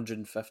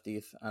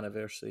 150th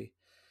anniversary.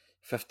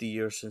 50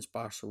 years since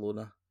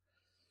Barcelona.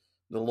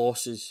 The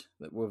losses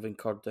that we've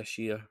incurred this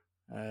year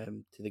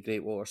to the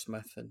great Walter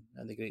Smith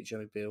and the great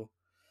Jimmy Bale.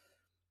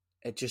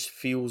 It just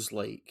feels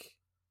like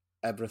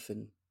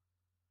everything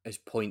is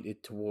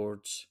pointed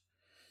towards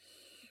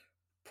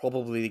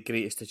probably the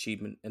greatest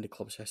achievement in the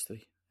club's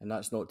history. And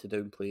that's not to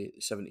downplay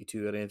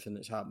 72 or anything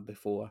that's happened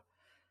before.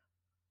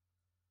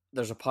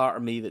 There's a part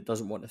of me that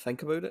doesn't want to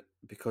think about it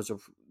because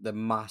of the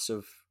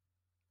massive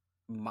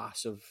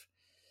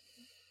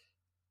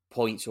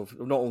points of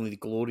not only the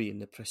glory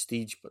and the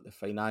prestige, but the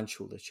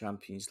financial, the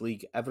Champions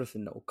League,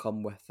 everything that will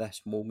come with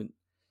this moment.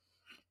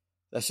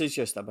 This is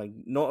just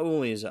not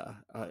only is it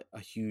a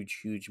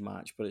huge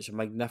match, but it's a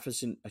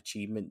magnificent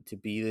achievement to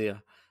be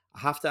there. I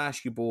have to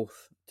ask you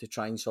both to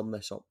try and sum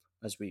this up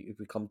as we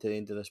come to the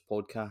end of this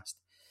podcast.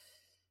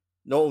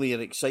 Not only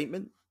your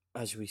excitement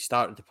as we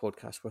started the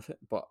podcast with it,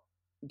 but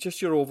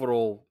just your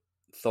overall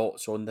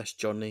thoughts on this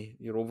journey,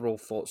 your overall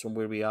thoughts on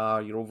where we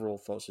are, your overall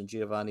thoughts on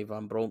Giovanni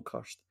Van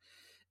Bronckhorst,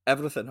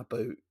 everything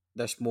about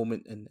this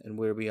moment and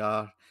where we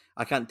are.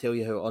 I can't tell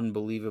you how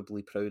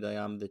unbelievably proud I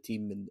am of the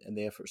team and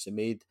the efforts they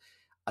made.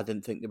 I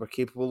didn't think they were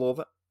capable of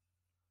it.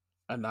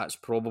 And that's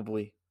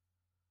probably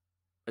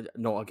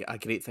not a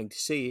great thing to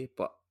say,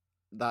 but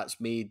that's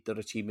made their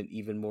achievement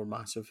even more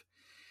massive.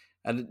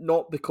 And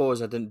not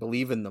because I didn't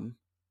believe in them.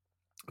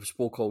 I've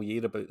spoke all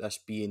year about this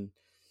being,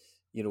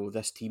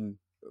 this team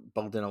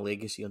building a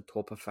legacy on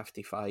top of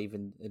 55,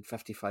 and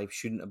 55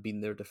 shouldn't have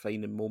been their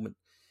defining moment.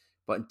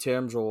 But in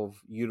terms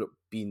of Europe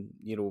being,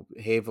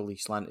 heavily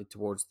slanted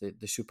towards the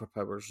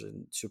superpowers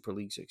and super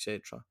leagues,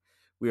 etc.,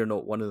 we are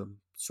not one of them.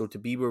 So to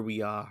be where we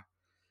are,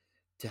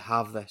 to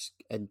have this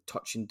in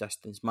touching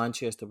distance,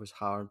 Manchester was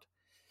hard.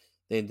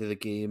 The end of the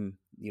game,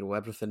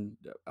 everything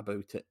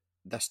about it.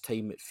 This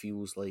time it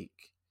feels like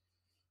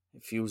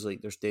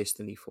there's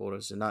destiny for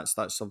us, and that's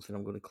something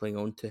I'm going to cling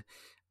on to.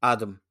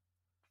 Adam,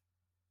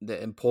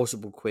 the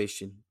impossible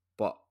question,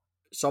 but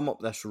sum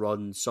up this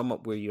run, sum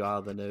up where you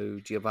are now,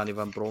 Giovanni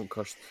Van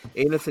Bronckhorst.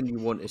 Anything you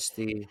want to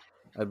say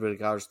in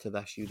regards to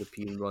this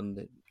European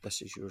run,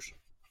 this is yours.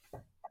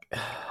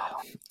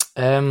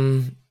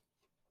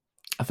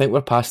 I think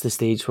we're past the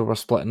stage where we're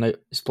splitting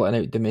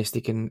out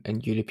domestic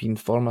and European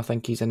form. I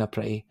think he's in a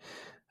pretty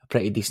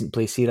decent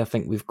place here. I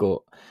think we've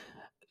got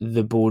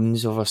the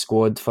bones of a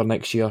squad for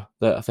next year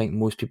that I think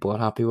most people are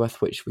happy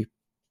with, which we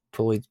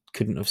probably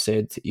couldn't have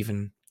said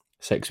even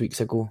 6 weeks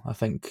ago. I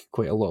think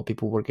quite a lot of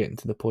people were getting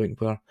to the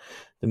point where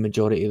the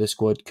majority of the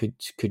squad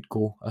could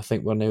go. I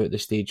think we're now at the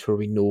stage where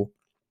we know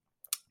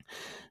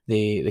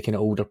the kind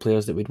of older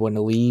players that we'd want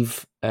to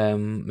leave,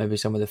 maybe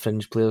some of the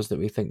fringe players that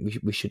we think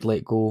we should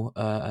let go,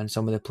 and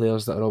some of the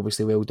players that are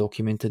obviously well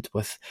documented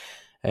with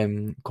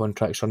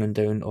contracts running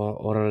down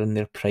or are in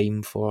their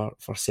prime for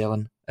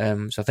selling.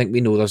 So I think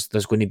we know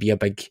there's going to be a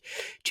big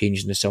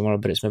change in the summer,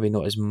 but it's maybe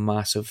not as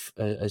massive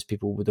as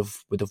people would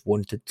have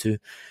wanted to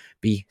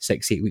be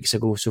 6-8 weeks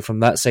ago. So from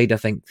that side, I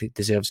think it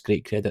deserves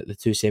great credit. The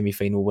 2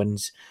 semi-final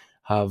wins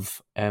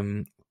have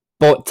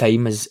bought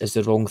time is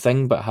the wrong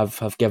thing, but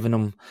have given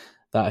him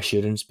that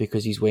assurance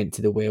because he's went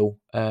to the well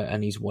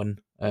and he's won.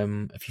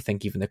 If you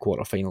think even the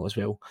quarter-final as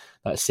well,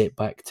 that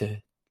setback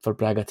for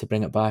Braga to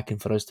bring it back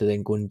and for us to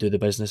then go and do the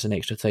business in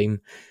extra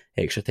time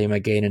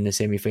again in the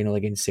semi-final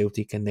against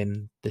Celtic, and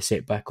then the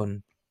setback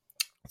on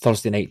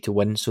Thursday night to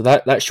win. So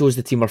that shows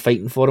the team are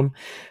fighting for him,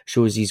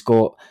 shows he's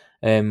got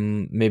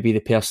maybe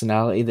the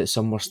personality that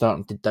some were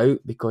starting to doubt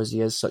because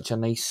he is such a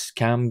nice,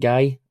 calm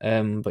guy,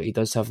 but he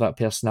does have that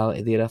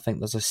personality there. I think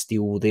there's a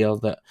steel there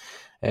that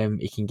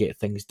he can get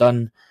things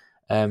done.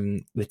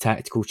 The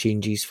tactical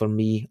changes for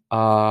me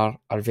are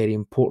very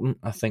important.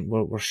 I think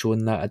we're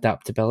showing that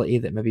adaptability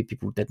that maybe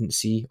people didn't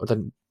see or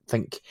didn't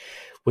think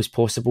was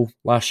possible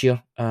last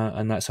year,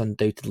 and that's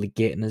undoubtedly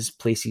getting us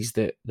places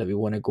that we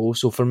want to go.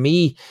 So for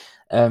me,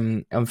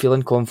 I'm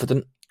feeling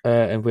confident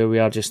in where we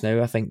are just now.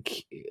 I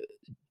think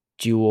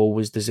Gio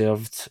always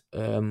deserved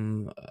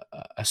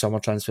a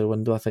summer transfer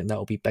window. I think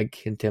that'll be big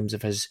in terms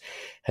of his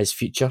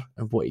future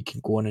and what he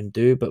can go on and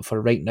do. But for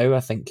right now, I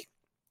think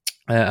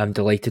I'm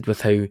delighted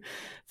with how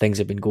things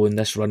have been going.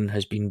 This run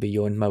has been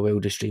beyond my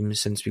wildest dreams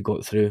since we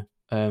got through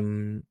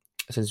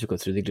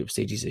the group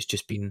stages. It's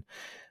just been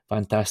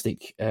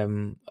fantastic.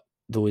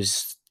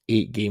 Those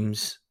 8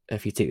 games,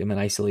 if you take them in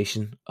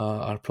isolation,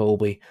 are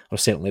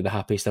certainly the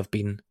happiest I've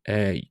been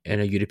in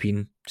a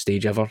European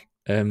stage ever.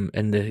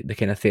 In the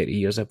kind of 30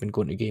 years I've been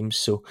going to games.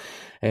 So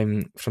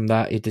from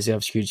that, it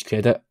deserves huge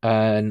credit.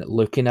 And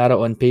looking at it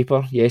on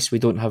paper, yes, we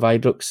don't have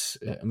Ibrox,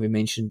 and we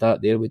mentioned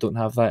that there. We don't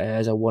have that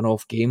as a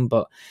one-off game,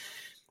 but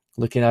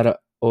looking at it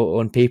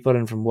on paper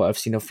and from what I've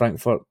seen of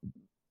Frankfurt,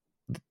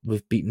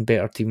 we've beaten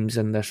better teams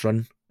in this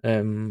run.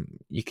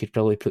 You could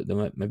probably put them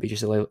at maybe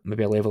just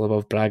maybe a level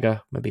above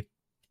Braga, maybe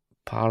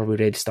par with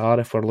Red Star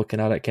if we're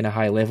looking at it kind of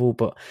high level.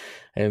 But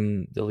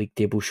the league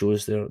table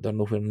shows they're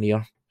nowhere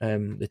near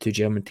the two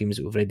German teams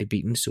that we've already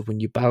beaten. So when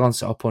you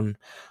balance it up on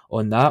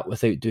that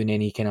without doing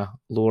any kind of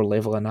lower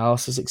level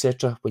analysis,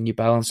 etc., when you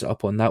balance it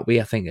up on that way,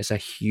 I think it's a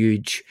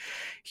huge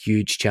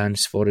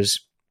chance for us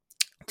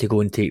to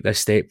go and take this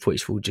step,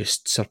 which will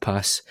just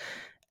surpass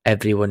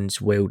everyone's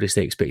wildest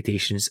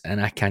expectations.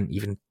 And I can't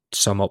even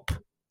sum up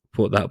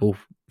what that will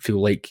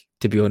feel like.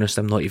 To be honest,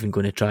 I'm not even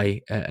going to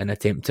try an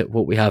attempt at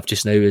what we have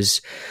just now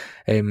is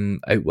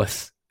out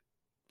with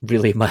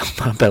really my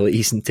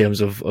abilities in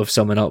terms of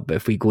summing up. But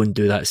if we go and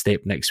do that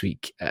step next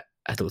week,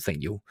 I don't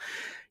think you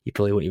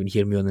probably won't even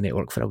hear me on the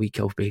network for a week.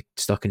 I'll be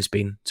stuck in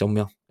Spain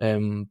somewhere.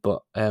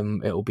 But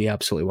it'll be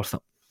absolutely worth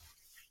it.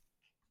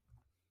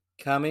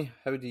 Cammy,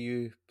 how do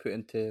you put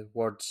into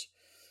words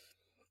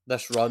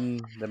this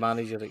run, the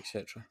manager,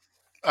 etc.?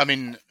 I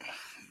mean,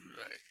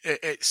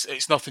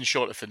 it's nothing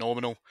short of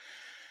phenomenal.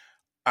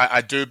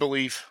 I do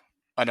believe,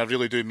 and I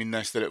really do mean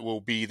this, that it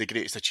will be the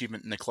greatest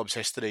achievement in the club's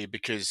history,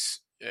 because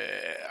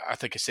I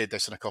think I said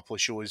this in a couple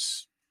of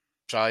shows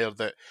prior,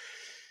 that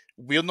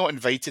we're not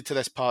invited to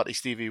this party,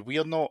 Stevie.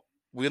 We're not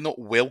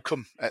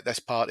welcome at this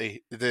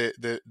party.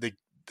 The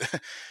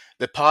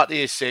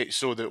party is set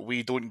so that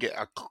we don't get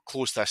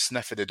close to a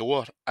sniff of the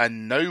door.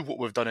 And now what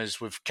we've done is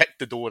we've kicked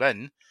the door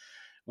in,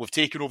 we've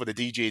taken over the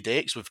DJ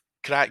decks, we've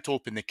cracked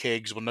open the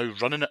kegs, we're now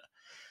running it.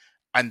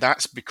 And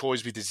that's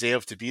because we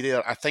deserve to be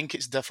there. I think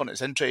it's different.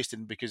 It's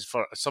interesting because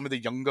for some of the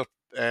younger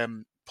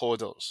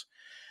podders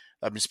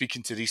I've been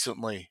speaking to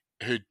recently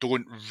who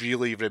don't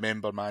really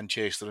remember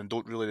Manchester and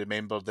don't really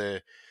remember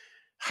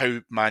how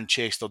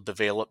Manchester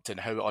developed and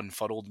how it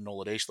unfurled and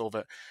all the rest of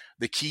it.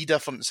 The key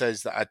difference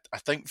is that I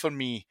think for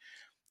me,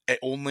 it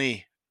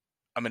only,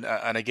 I mean,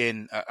 and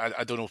again,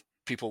 I don't know if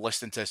people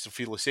listening to this will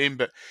feel the same,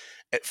 but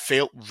it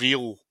felt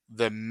real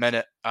the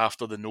minute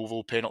after the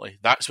Novo penalty.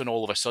 That's when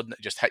all of a sudden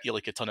it just hit you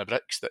like a ton of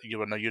bricks that you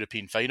were in a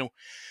European final.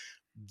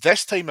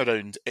 This time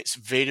around, it's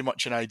very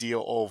much an idea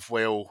of,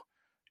 well,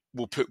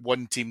 we'll put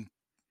one team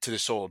to the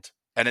sword,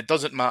 and it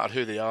doesn't matter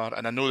who they are.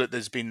 And I know that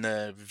there's been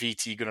the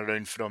VT going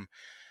around from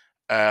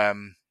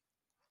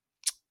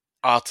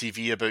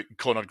RTV about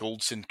Connor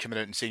Goldson coming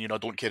out and saying, I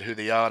don't care who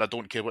they are, I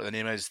don't care what the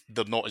name is,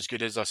 they're not as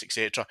good as us,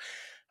 etc.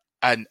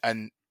 And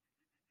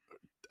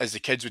as the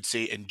kids would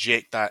say,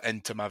 inject that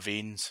into my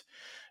veins.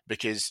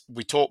 Because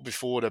we talked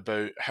before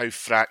about how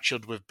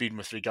fractured we've been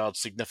with regards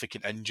to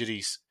significant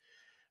injuries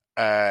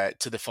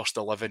to the first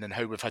 11 and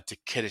how we've had to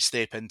kind of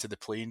step into the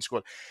playing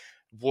squad.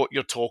 What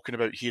you're talking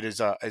about here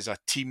is a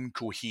team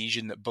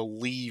cohesion that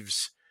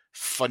believes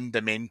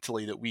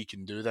fundamentally that we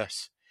can do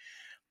this.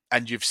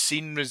 And you've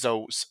seen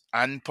results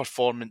and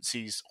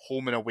performances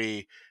home and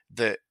away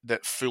that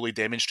fully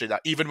demonstrate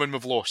that. Even when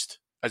we've lost,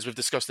 as we've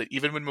discussed it,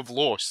 even when we've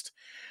lost,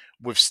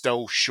 we've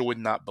still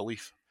shown that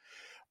belief.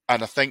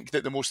 And I think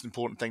that the most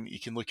important thing that you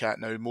can look at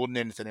now, more than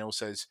anything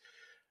else, is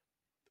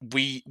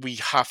we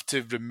have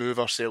to remove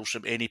ourselves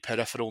from any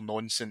peripheral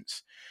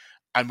nonsense.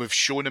 And we've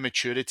shown a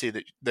maturity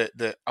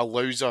that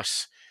allows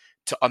us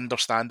to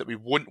understand that we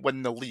won't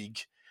win the league,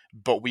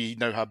 but we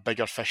now have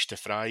bigger fish to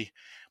fry.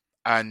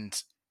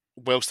 And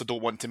whilst I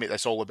don't want to make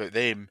this all about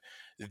them,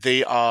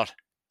 they are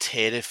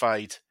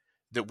terrified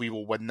that we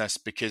will win this,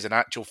 because in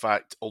actual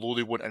fact, although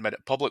they won't admit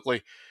it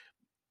publicly,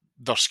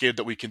 they're scared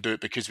that we can do it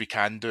because we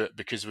can do it,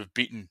 because we've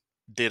beaten,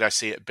 dare I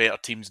say it, better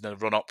teams in the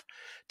run-up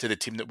to the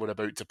team that we're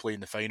about to play in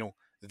the final.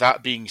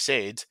 That being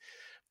said,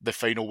 the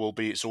final will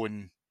be its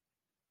own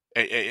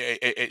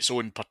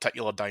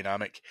particular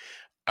dynamic.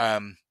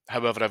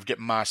 However, I've got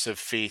massive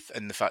faith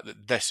in the fact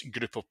that this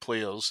group of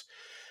players,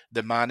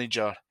 the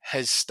manager,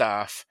 his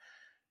staff,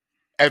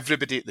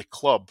 everybody at the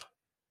club,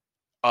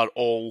 are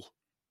all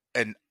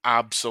in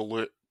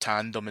absolute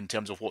tandem in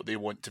terms of what they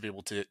want to be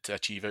able to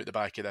achieve out the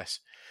back of this.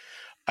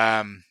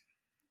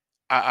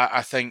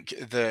 I think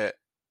that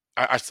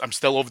I'm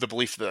still of the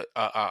belief that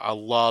a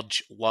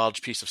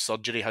large piece of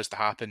surgery has to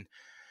happen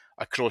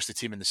across the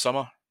team in the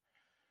summer.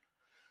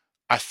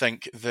 I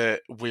think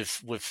that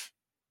we've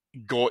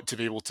got to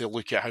be able to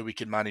look at how we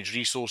can manage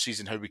resources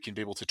and how we can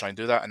be able to try and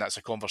do that, and that's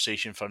a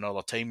conversation for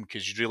another time,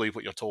 because really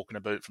what you're talking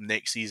about from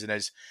next season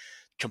is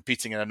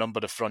competing in a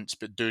number of fronts,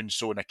 but doing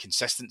so in a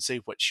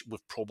consistency which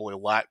we've probably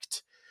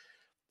lacked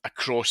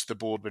across the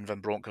board when Van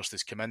Bronckhorst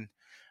has come in.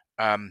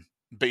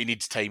 But he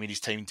needs time. He needs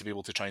time to be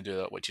able to try and do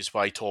that, which is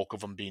why talk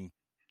of him being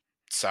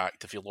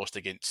sacked if he lost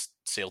against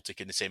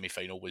Celtic in the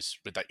semi-final was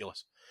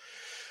ridiculous.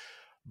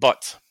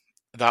 But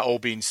that all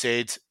being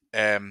said,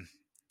 I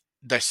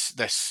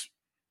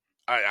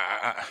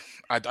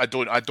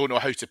don't know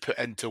how to put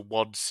into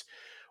words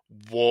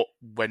what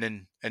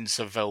winning in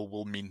Seville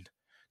will mean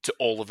to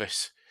all of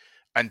us,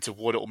 and to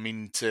what it will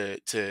mean to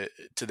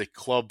the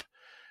club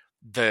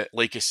that,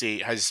 like I say,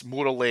 has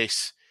more or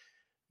less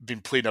been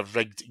playing a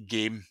rigged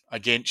game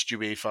against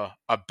UEFA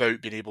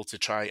about being able to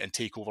try and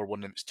take over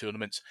one of its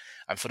tournaments,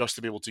 and for us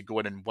to be able to go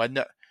in and win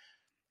it,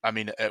 I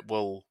mean,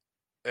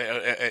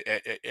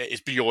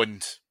 it's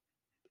beyond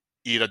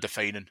era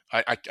defining.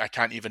 I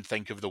can't even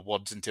think of the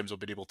words in terms of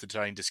being able to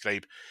try and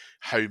describe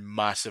how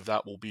massive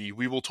that will be.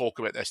 We will talk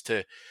about this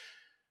to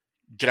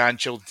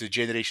grandchildren, to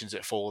generations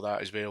that follow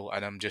that as well,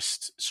 and I'm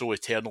just so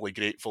eternally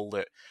grateful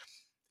that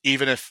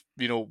even if,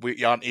 you know,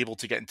 we aren't able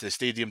to get into the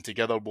stadium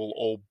together, we'll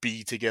all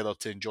be together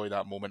to enjoy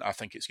that moment. I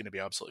think it's going to be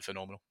absolutely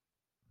phenomenal.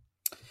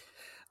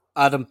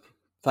 Adam,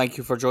 thank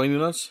you for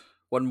joining us.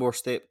 One more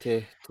step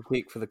to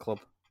take for the club.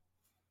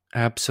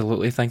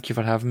 Absolutely. Thank you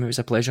for having me. It was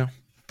a pleasure.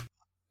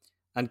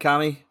 And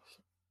Cammy,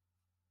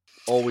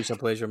 always a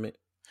pleasure, mate.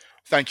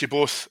 Thank you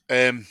both.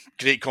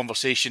 Great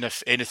conversation.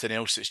 If anything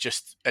else, it's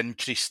just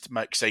increased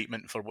my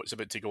excitement for what's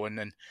about to go in,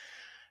 and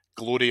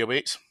glory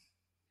awaits.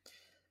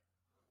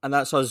 And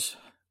that's us.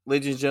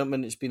 Ladies and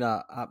gentlemen, it's been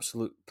an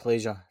absolute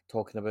pleasure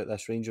talking about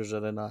this. Rangers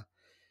are in a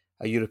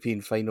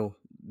European final.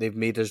 They've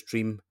made us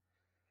dream.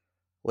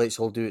 Let's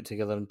all do it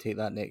together and take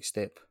that next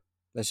step.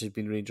 This has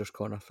been Rangers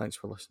Corner. Thanks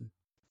for listening.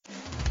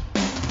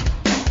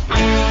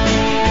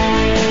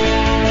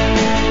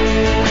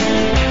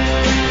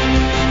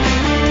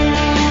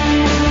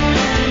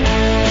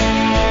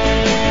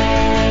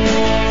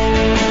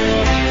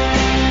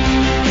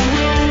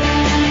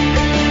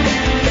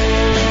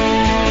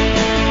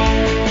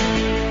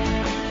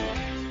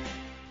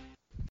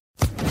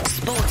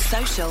 Sports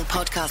Social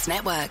Podcast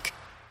Network.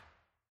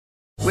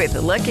 With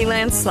the Lucky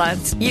Land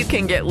Slots, you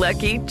can get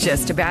lucky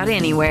just about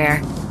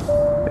anywhere.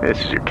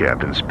 This is your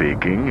captain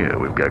speaking.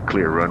 We've got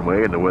clear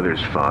runway and the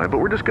weather's fine, but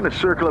we're just going to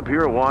circle up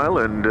here a while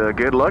and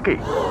get lucky.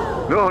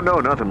 No,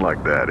 nothing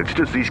like that. It's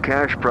just these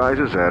cash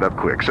prizes add up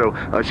quick. So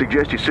I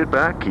suggest you sit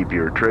back, keep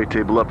your tray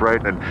table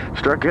upright, and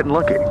start getting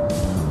lucky.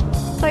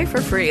 Play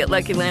for free at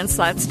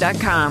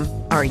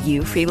LuckyLandSlots.com. Are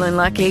you feeling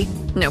lucky?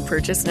 No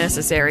purchase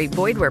necessary.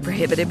 Void where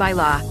prohibited by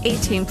law.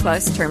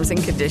 18+ terms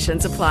and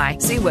conditions apply.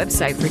 See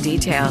website for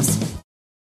details.